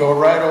to go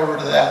right over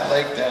to that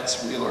lake.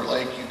 That's Wheeler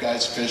Lake. You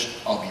guys fish,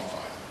 I'll be fine.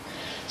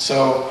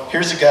 So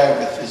here's a guy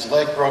with his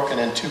leg broken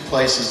in 2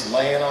 places,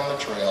 laying on the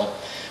trail.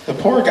 The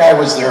poor guy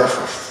was there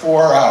for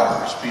 4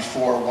 hours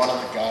before one of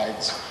the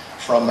guides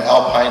from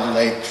Alpine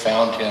Lake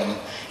found him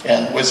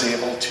and was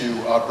able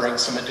to bring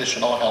some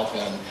additional help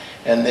in.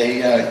 And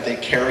they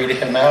carried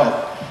him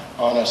out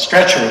on a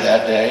stretcher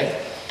that day.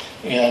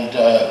 And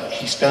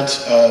he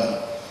spent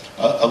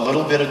a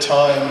little bit of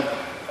time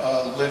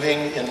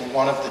living in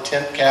one of the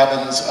tent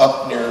cabins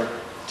up near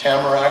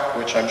Tamarack,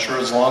 which I'm sure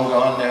is long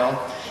gone now.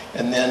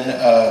 And then,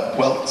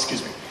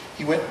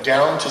 he went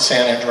down to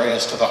San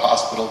Andreas to the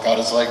hospital, got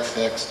his leg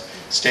fixed,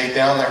 stayed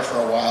down there for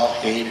a while,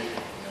 hated it.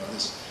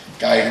 This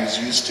guy who's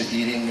used to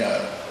eating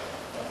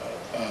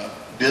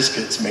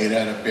biscuits made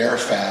out of bear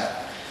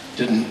fat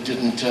didn't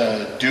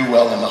do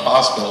well in the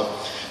hospital.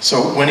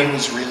 So when he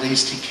was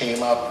released, he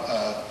came up.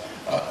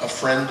 A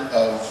friend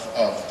of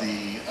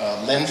the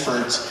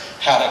Linfords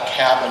had a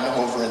cabin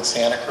over in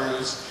Santa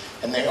Cruz,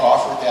 and they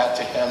offered that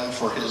to him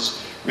for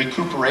his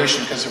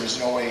recuperation because there was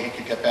no way he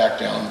could get back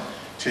down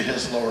to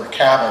his lower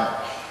cabin.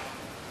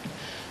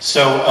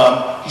 So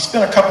he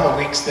spent a couple of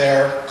weeks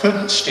there,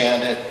 couldn't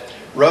stand it,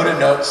 wrote a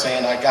note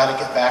saying, I got to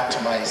get back to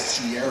my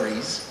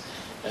Sierras,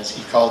 as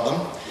he called them,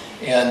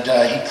 and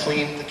he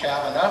cleaned the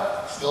cabin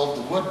up, filled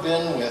the wood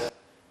bin with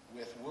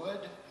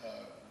wood,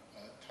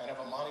 kind of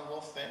a Monte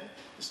Wolfe thing.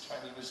 This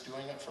time he was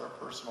doing it for a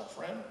personal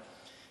friend,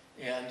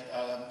 and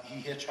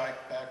he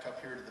hitchhiked back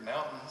up here to the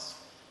mountains,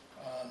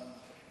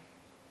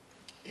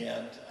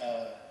 and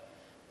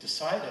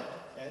decided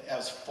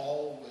as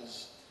fall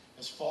was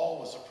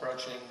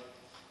approaching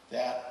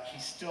that he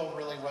still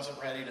really wasn't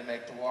ready to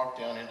make the walk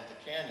down into the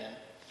canyon.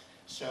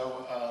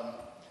 So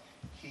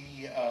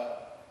he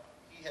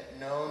had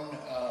known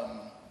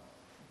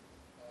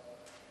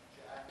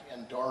Jack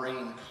and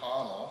Doreen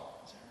Connell.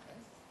 Is that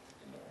right?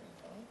 Doreen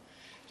Connell?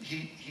 He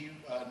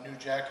knew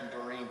Jack and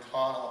Doreen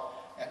Connell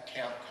at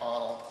Camp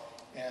Connell,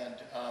 and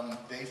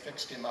they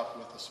fixed him up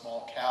with a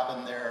small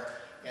cabin there,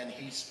 and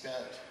he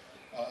spent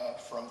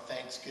from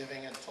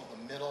Thanksgiving until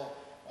the middle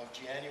of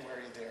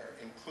January there,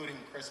 including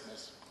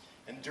Christmas.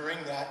 And during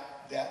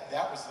that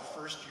was the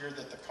first year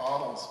that the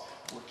Connells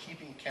were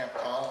keeping Camp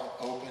Connell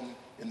open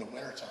in the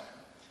wintertime.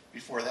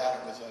 Before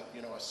that, it was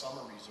a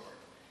summer resort.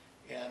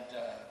 And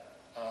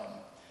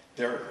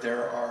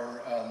there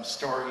are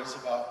stories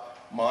about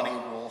Monte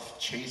Wolfe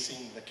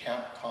chasing the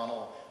Camp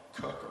Connell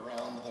cook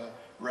around the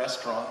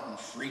restaurant and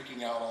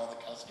freaking out all the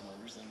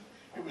customers. And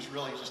it was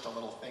really just a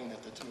little thing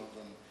that the two of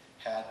them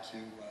had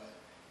to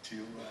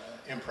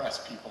impress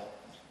people,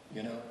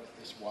 with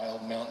this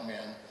wild mountain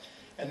man.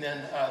 And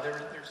then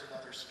there's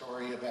another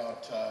story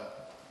about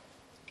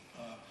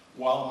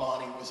while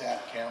Monte was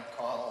at Camp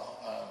Connell,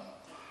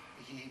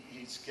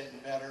 he's getting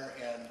better,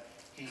 and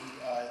he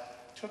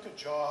took a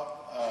job,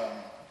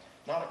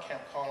 not at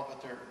Camp Connell,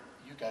 but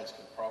you guys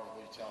could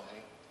probably tell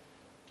me,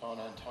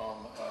 Donna and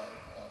Tom,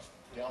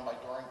 down by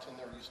Dorrington,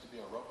 there used to be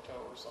a rope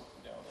tow or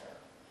something down there.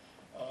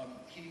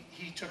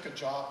 He took a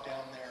job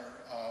down there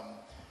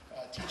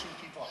teaching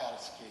people how to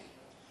ski.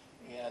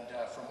 And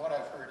from what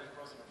I've heard, he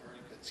wasn't a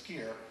very good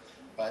skier,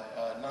 but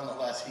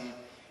nonetheless,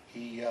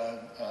 he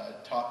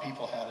taught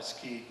people how to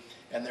ski.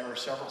 And there are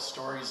several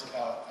stories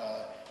about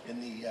in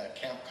the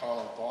Camp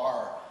Connell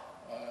bar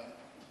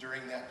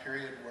during that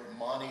period where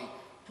Monte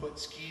put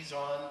skis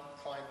on,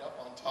 climbed up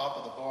on top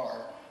of the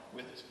bar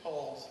with his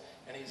poles,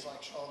 and he's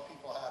like showing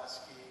people how to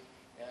ski.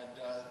 And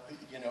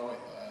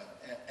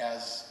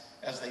as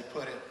they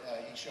put it,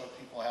 he showed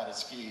people how to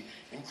ski,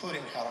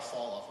 including how to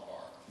fall off a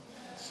bar.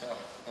 So.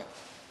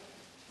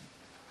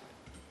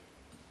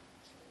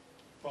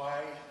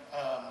 By,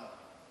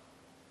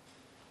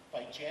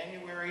 by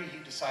January,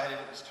 he decided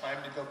it was time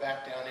to go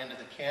back down into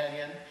the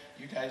canyon.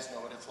 You guys know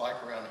what it's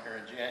like around here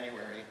in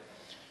January.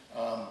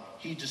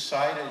 He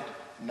decided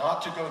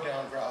not to go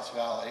down Grass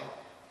Valley.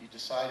 He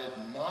decided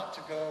not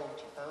to go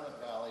to Hermit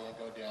Valley and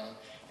go down.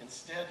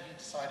 Instead, he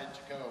decided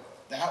to go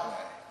that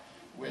way,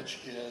 which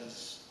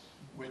is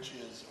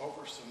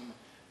over some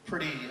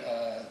pretty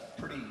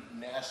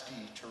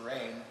nasty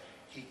terrain.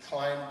 He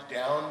climbed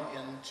down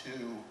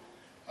into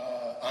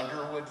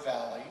Underwood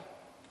Valley,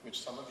 which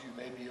some of you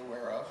may be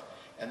aware of,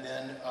 and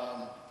then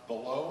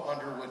below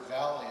Underwood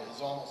Valley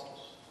is almost a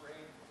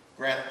straight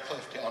granite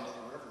cliff down to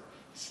the river.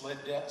 He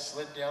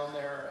slid down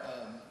there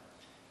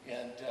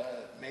and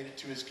made it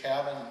to his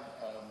cabin.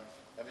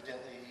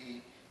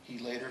 Evidently, he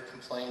later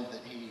complained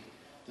that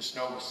the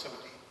snow was so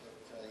deep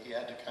that he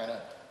had to kind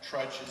of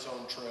trudge his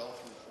own trail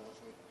through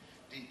 4-foot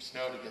deep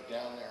snow to get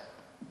down there.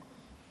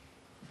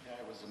 Yeah,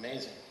 it was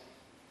amazing.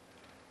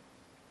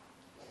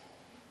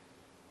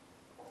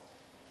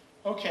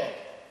 Okay,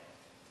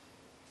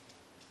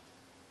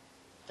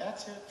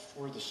 that's it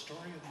for the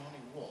story of Monte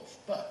Wolfe,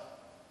 but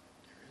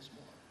there is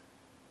more.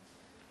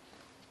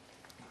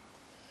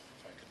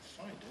 If I can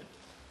find it.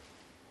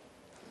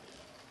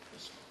 Yeah,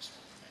 this looks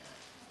familiar.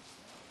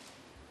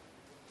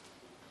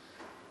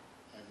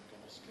 I'm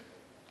going to skip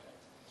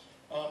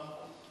it. Okay.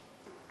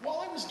 While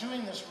I was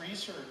doing this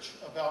research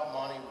about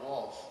Monte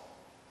Wolfe,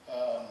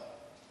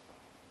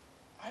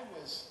 I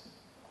was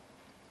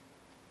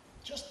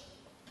just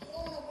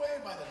blown away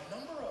by the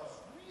number of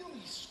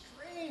really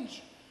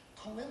strange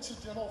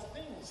coincidental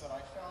things that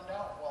I found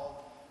out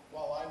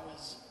while I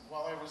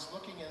was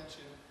looking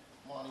into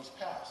Monte's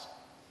past.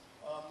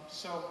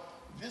 So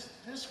this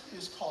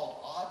is called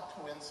odd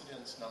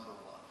coincidence number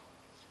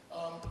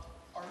 1.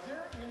 Are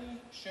there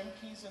any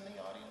Shimkees in the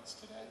audience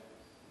today?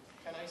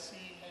 Can I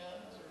see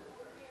hands?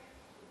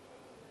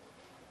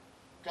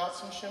 Got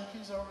some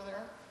Shimkees over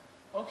there?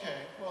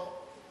 Okay, well,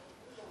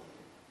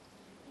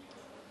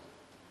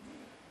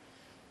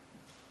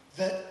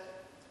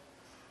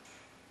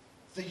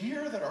 the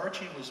year that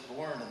Archie was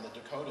born in the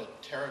Dakota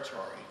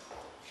Territory,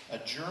 a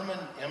German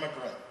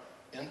immigrant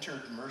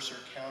entered Mercer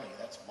County,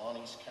 that's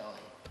Monte's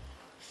county,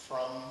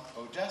 from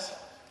Odessa.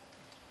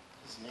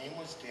 His name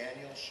was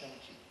Daniel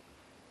Shimke.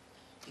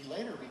 He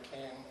later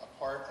became a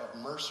part of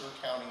Mercer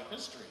County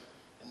history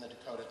in the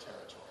Dakota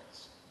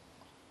Territories.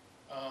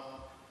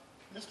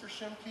 Mr.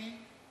 Shimke,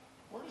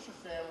 where does your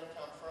family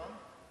come from?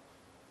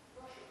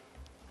 Russia.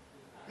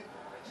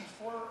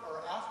 Before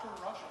or after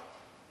Russia?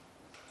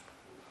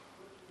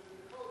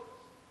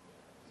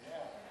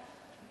 Yeah.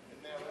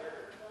 Isn't that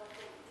weird?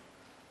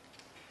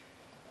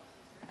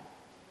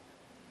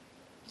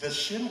 The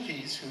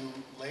Shimkes, who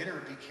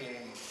later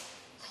became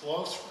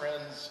close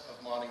friends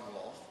of Monte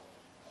Wolfe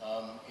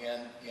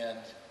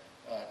and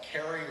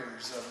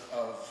carriers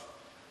of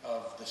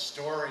the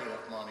story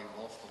of Monte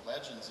Wolfe, the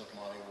legends of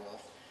Monte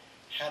Wolfe,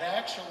 had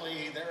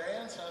actually, their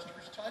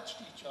ancestors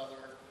touched each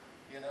other.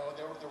 You know,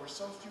 there were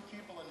so few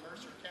people in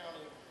Mercer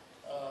County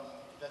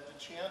that the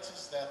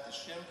chances that the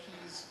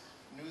Shimkes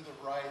knew the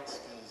rights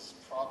is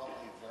probably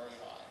very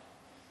high.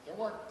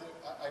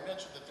 I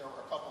mentioned that there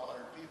were a couple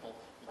hundred people,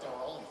 but there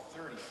were only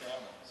 30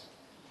 families.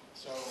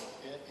 So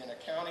in a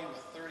county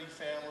with 30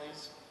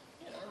 families,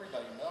 you know,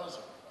 everybody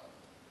knows everybody.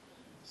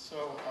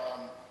 So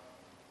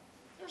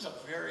there's a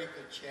very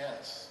good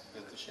chance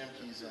that the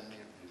Shimkes and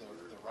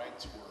the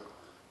rights were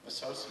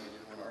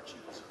associated when Archie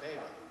was a baby.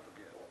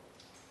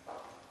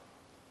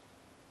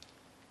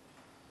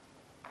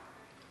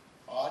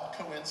 Odd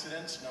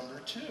coincidence number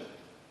 2.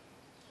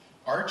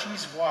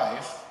 Archie's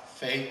wife,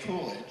 Fay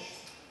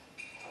Coolidge,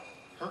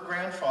 her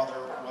grandfather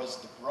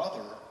was the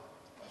brother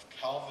of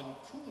Calvin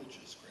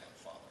Coolidge's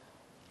grandfather.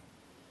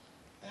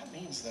 That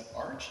means that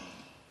Archie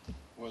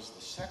was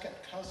the second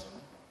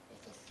cousin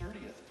of the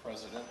 30th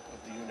president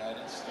of the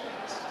United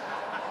States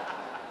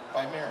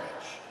by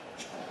marriage.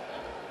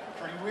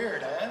 Pretty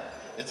weird, huh?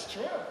 It's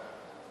true.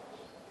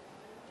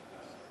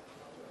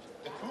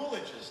 The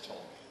Coolidges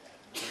told me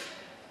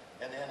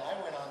that. And then I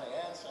went on the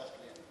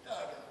Ancestry and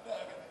dug and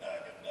dug and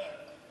dug and dug,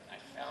 and I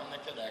found the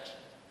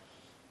connection.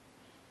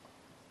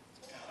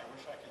 God, I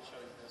wish I could show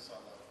you this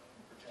on the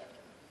projector.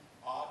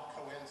 Odd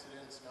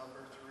coincidence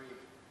number 3.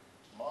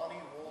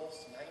 Monte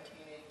Wolfe's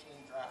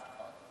 1918 draft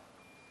card.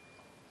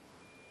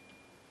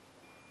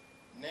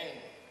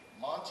 Name,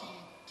 Monte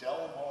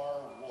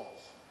Delmar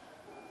Wolfe.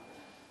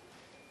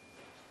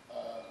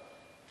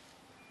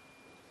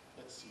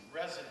 Let's see,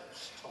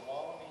 residence,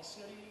 Tuolumne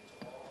City,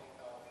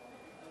 California.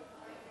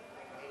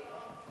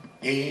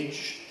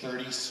 Age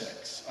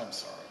 36. I'm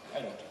sorry, I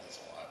don't do this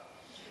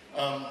a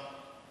lot.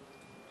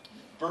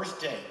 Birth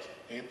date,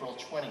 April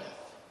 20th.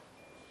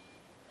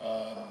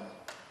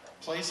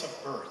 Place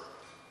of birth,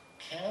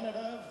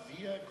 Canada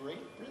via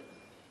Great Britain.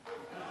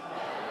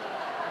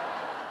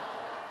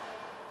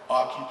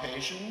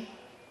 Occupation,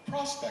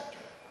 prospector.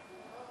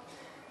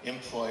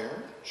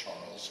 Employer,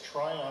 Charles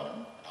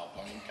Tryon,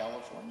 Alpine,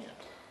 California.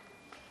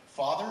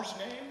 Father's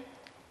name,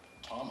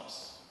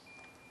 Thomas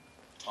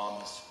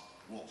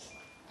Wolfe.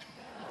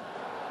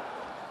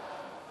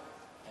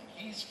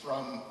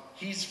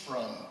 he's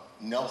from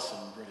Nelson,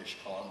 British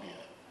Columbia.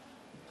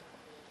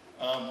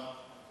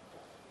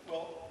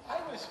 Well,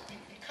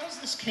 because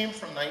this came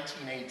from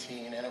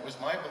 1918, and it was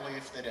my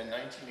belief that in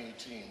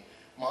 1918,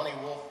 Monte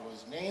Wolfe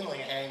was mainly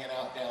hanging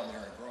out down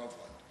there in Groveland.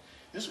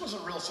 This was a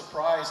real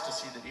surprise to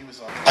see that he was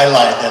on. I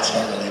lied, that's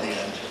not really the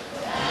end.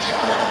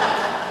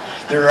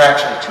 There are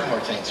actually two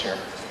more things here.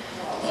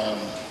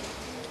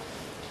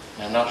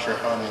 I'm not sure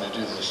how I'm going to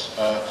do this.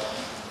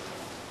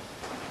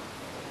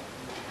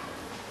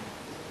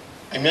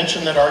 I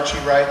mentioned that Archie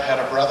Wright had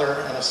a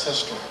brother and a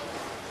sister.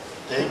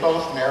 They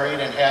both married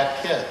and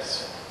had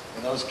kids,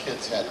 and those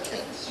kids had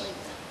kids.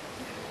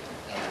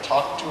 I've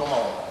talked to them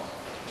all.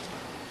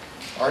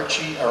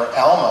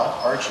 Alma,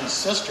 Archie's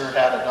sister,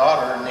 had a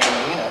daughter named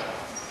Nina,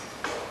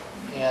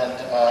 and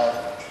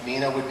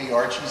Nina would be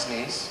Archie's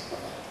niece,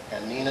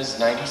 and Nina's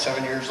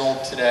 97 years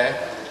old today.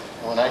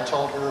 And when I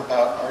told her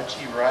about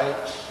Archie Wright,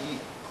 she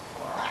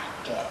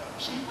cracked up.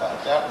 She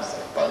thought that was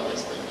the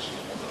funniest thing she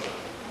ever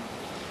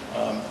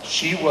heard.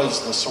 She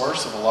was the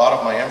source of a lot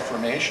of my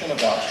information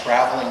about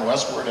traveling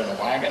westward in a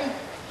wagon.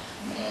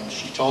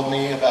 She told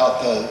me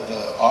about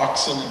the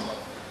oxen and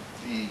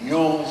the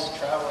mules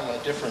traveling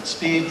at different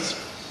speeds,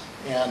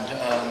 and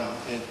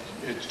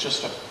it's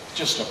just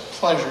a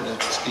pleasure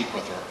to speak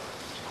with her.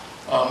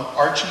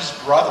 Archie's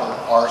brother,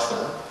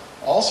 Arthur,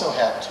 also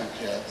had two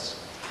kids,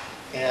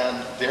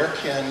 and their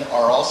kin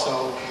are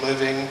also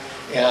living,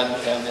 and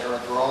they're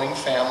a growing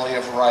family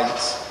of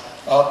Wrights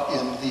up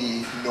in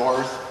the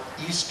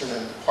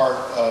northeastern part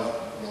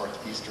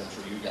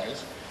for you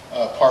guys,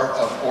 part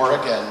of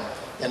Oregon,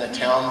 in a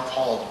town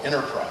called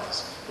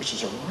Enterprise, which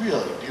is a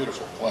really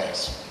beautiful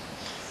place.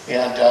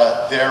 And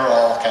they're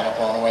all kind of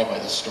blown away by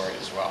this story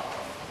as well.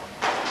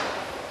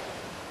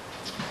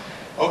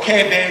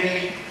 Okay,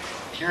 baby,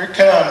 here it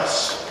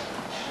comes.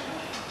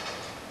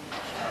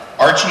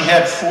 Archie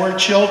had 4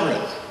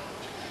 children: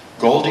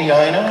 Goldie,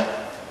 Ina,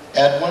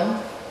 Edwin,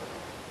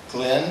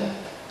 Glenn,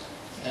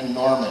 and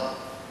Norman.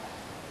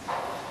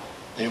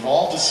 They've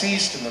all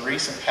deceased in the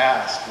recent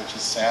past, which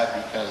is sad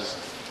because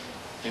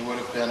they would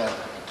have been a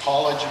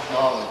college of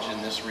knowledge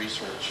in this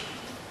research.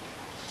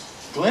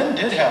 Glenn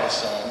did have a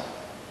son,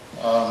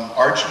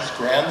 Archie's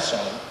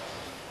grandson,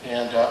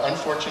 and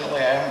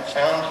unfortunately I haven't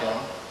found him,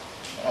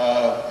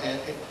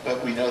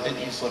 but we know that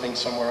he's living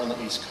somewhere on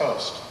the East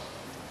Coast.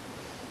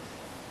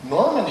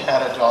 Norman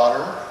had a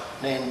daughter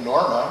named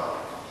Norma,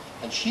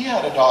 and she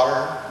had a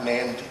daughter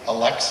named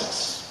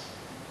Alexis.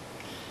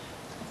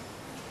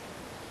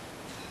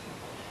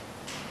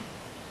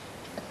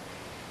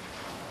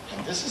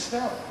 And this is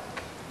them.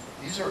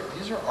 These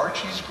are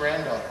Archie's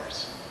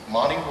granddaughters,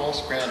 Monte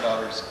Wolfe's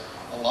granddaughters,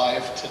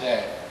 alive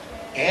today.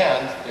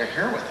 And they're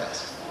here with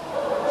us.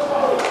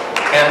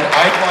 And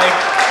I'd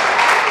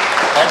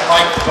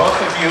like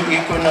both of you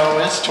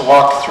Equinoas to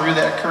walk through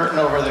that curtain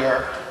over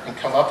there and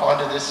come up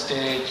onto this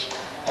stage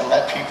and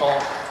let people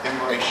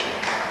embrace you.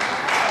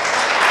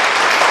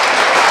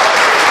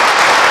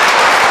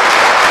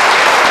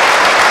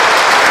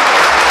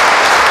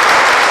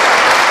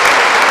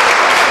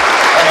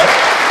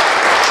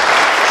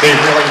 They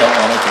really don't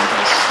want to do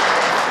this.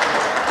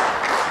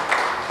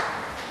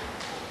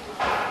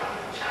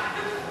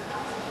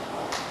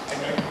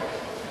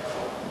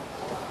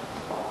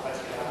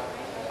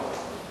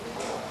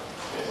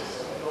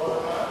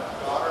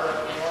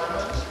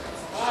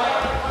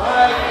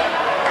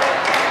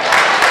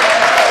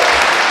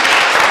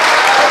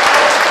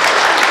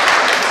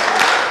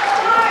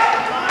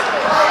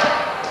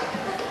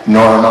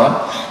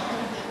 Norma,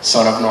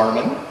 son of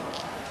Norman,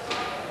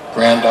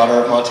 granddaughter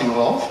of Monte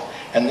Wolfe.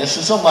 And this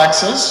is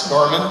Alexis,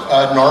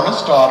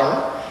 Norma's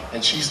daughter,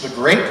 and she's the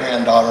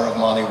great-granddaughter of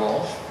Monte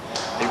Wolfe.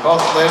 They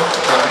both lived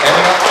in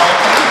Antioch,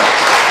 California.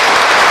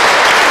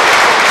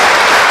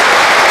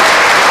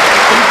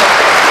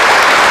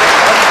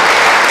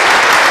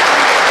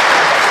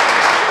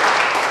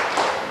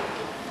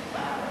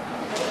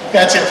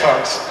 That's it,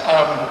 folks.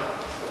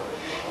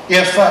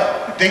 If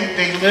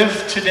they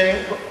live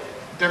today,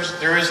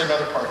 there is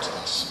another part to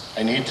this.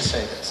 I need to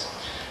say this.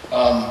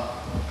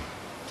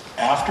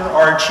 After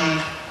Archie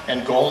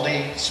and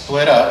Goldie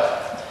split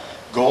up,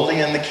 Goldie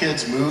and the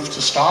kids moved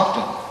to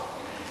Stockton.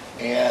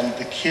 And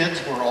the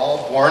kids were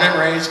all born and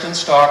raised in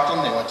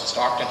Stockton. They went to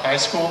Stockton High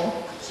School,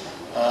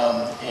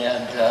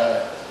 and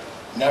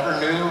never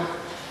knew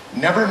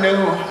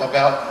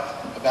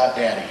about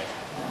Daddy.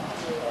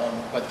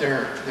 But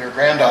their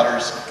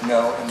granddaughters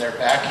know, and they're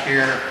back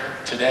here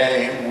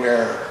today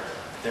where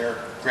their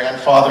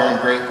grandfather and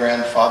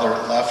great-grandfather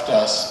left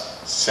us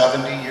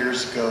 70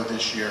 years ago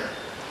this year.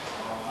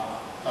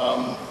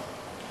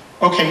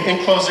 Okay,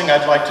 in closing,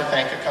 I'd like to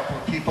thank a couple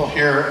of people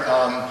here,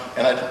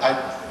 and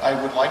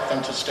I would like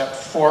them to step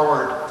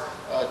forward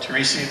to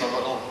receive a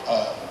little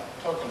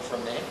token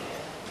from me.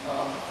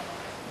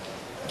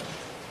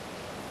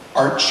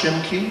 Art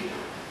Shimke,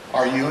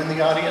 are you in the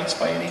audience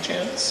by any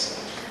chance?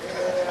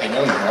 I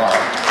know you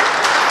are.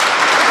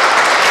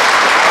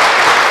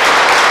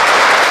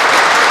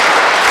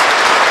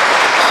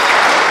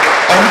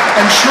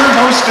 I'm sure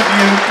most of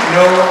you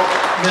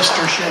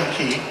Mr.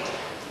 Shimke,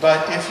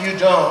 but if you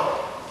don't,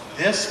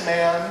 this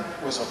man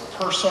was a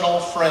personal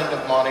friend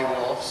of Monte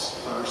Wolfe's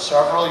for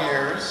several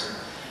years.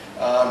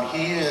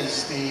 He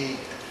is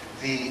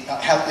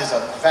is a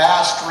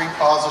vast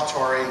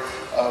repository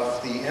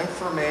of the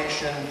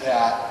information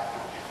that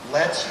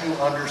lets you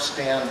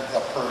understand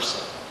the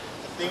person.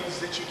 The things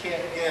that you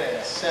can't get in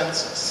a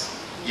census,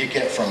 you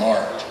get from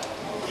art.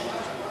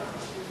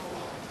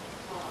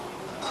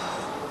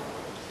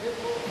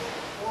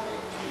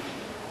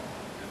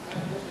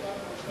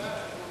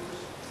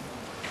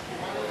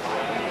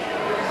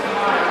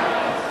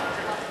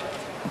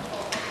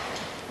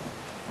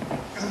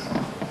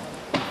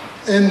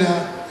 In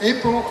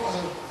April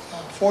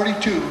of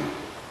 42,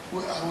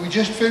 we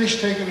just finished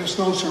taking the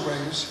snow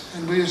surveys,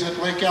 and we was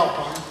at Lake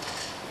Alpine,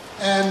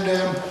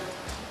 and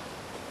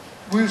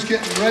we was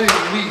getting ready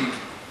to leave.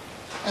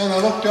 And I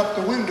looked up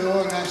the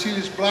window, and I see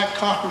this black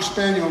Cocker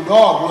Spaniel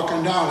dog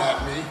looking down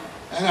at me,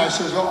 and I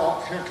says,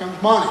 "Oh, here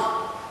comes Monte."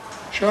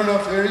 Sure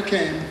enough, there he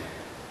came,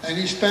 and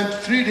he spent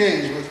 3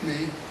 days with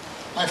me.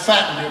 I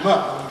fattened him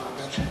up a little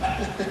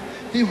bit.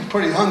 He was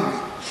pretty hungry.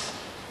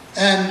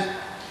 And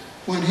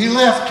when he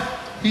left,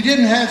 he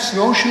didn't have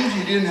snowshoes,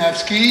 he didn't have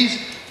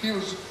skis. He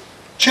was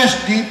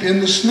chest deep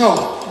in the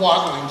snow,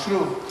 waddling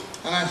through.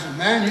 And I said,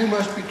 "Man, you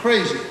must be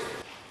crazy."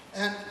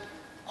 And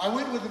I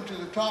went with him to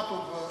the top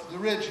of the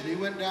ridge, and he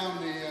went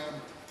down the,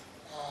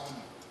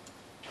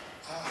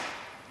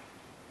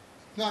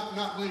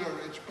 not Wheeler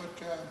Ridge, but,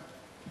 the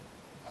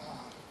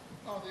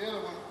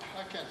other one,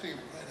 I can't think of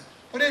it right now.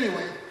 But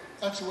anyway,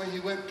 that's the way he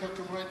went, took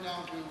him right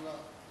down to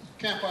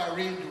Camp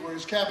Irene, to where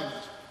his cabin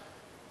is.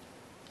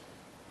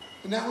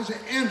 And that was the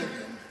end of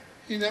him.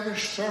 He never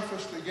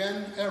surfaced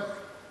again, ever.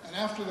 And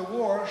after the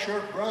war,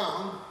 Sheriff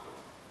Brown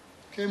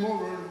came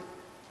over and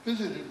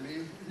visited me,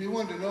 and he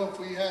wanted to know if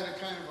we had a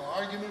kind of an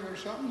argument or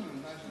something,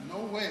 and I said,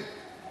 "No way."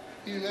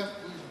 He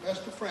left, we was the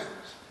best of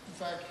friends. In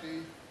fact,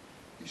 he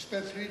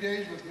spent 3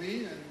 days with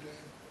me, and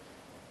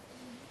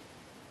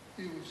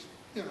he was,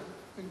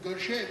 in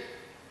good shape.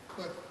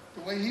 But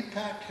the way he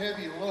packed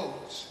heavy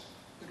loads,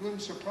 it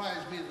wouldn't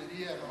surprise me that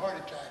he had a heart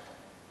attack.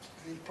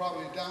 And he's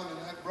probably down in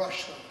that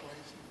brush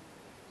someplace. And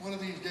one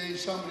of these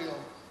days, somebody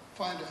will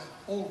find an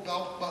old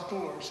belt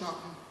buckle or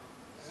something,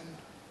 and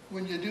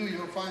when you do,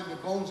 you'll find the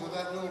bones of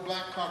that little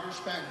black Cocker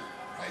Spaniel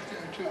right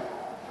there too.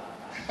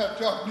 That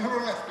dog never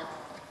left him.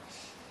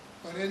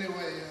 But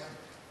anyway,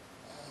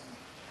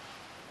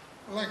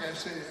 like I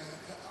say,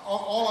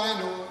 all I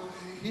know,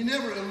 he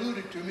never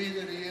alluded to me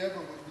that he ever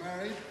was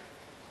married,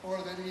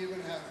 or that he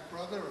even had a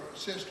brother or a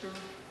sister,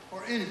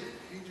 or anything.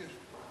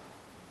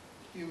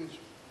 He was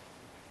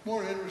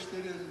more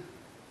interested in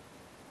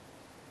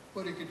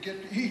what he could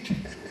get to eat.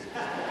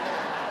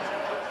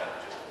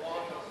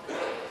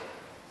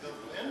 The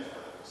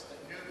Linfords that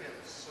knew him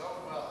so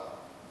well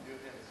knew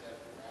him as Ed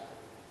Pratt.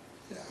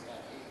 Yeah.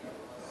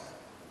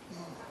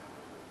 No.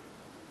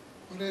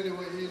 But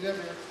anyway, he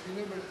never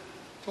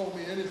told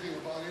me anything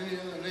about any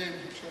other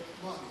names except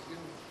Monte.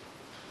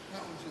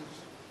 That was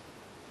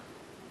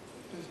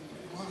his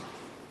money.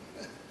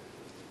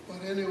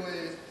 But anyway,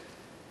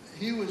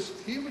 he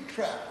would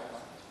trap a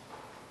lot,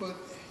 but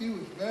he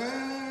was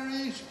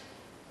very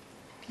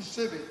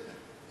specific.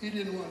 He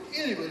didn't want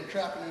anybody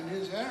trapping in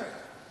his area.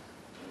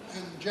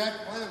 And Jack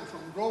Bland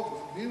from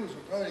Groveland, he was a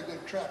very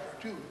good trapper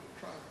too,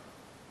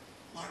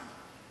 Martin.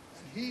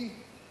 And he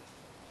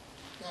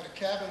got a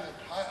cabin at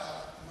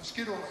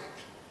Mosquito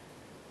Lakes,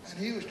 and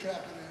he was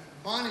trapping there.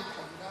 Monte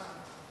come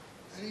down,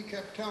 and he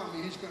kept telling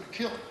me he's going to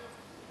kill him.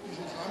 He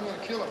says, "I'm going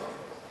to kill him."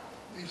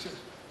 He says,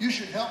 "You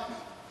should help me."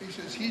 He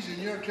says, "He's in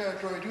your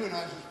territory too." And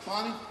I said,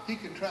 "Monte, he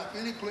can trap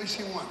any place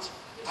he wants.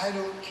 I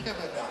don't give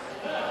a darn."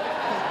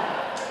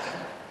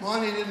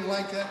 Monte didn't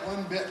like that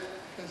one bit,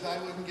 because I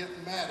wasn't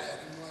getting mad at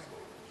him like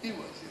he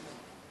was,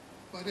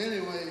 But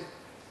anyway,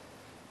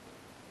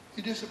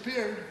 he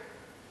disappeared,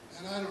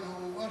 and I don't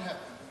know what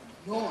happened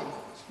to him. No one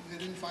knows. They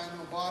didn't find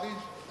no bodies,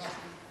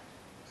 nothing.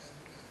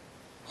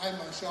 And I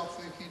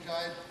myself think he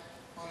died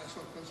on us,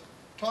 because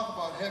talk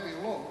about heavy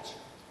loads.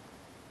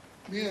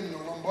 Me and the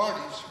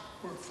Lombardis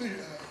were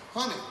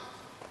hunting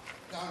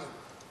down at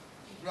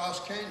Grouse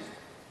Canyon.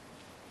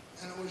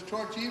 And it was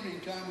towards evening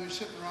time, we were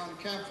sitting around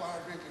the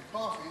campfire drinking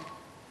coffee,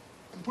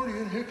 and pretty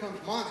soon here comes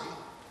Monte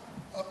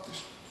up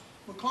this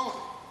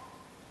McCollum.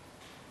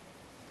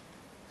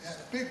 He had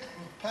a big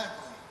pack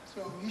on.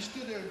 So he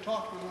stood there and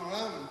talked to him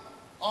around, and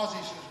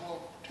Ozzie says,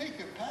 "Well, take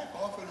your pack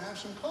off and have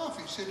some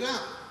coffee, sit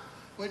down."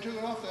 When he took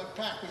it off, that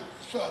pack went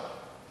thud.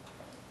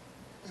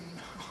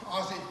 And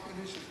Ozzie,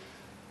 and he said,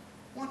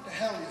 "What the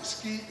hell are you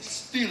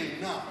stealing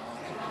now,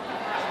 Monte?" I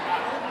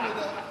opened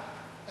it up,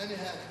 and he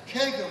had a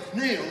keg of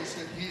nails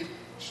that he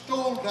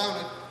stole down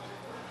at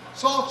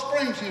Salt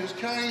Springs. He was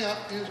carrying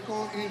up, he was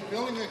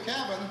building a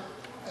cabin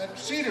at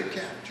Cedar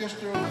Camp,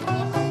 just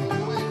around.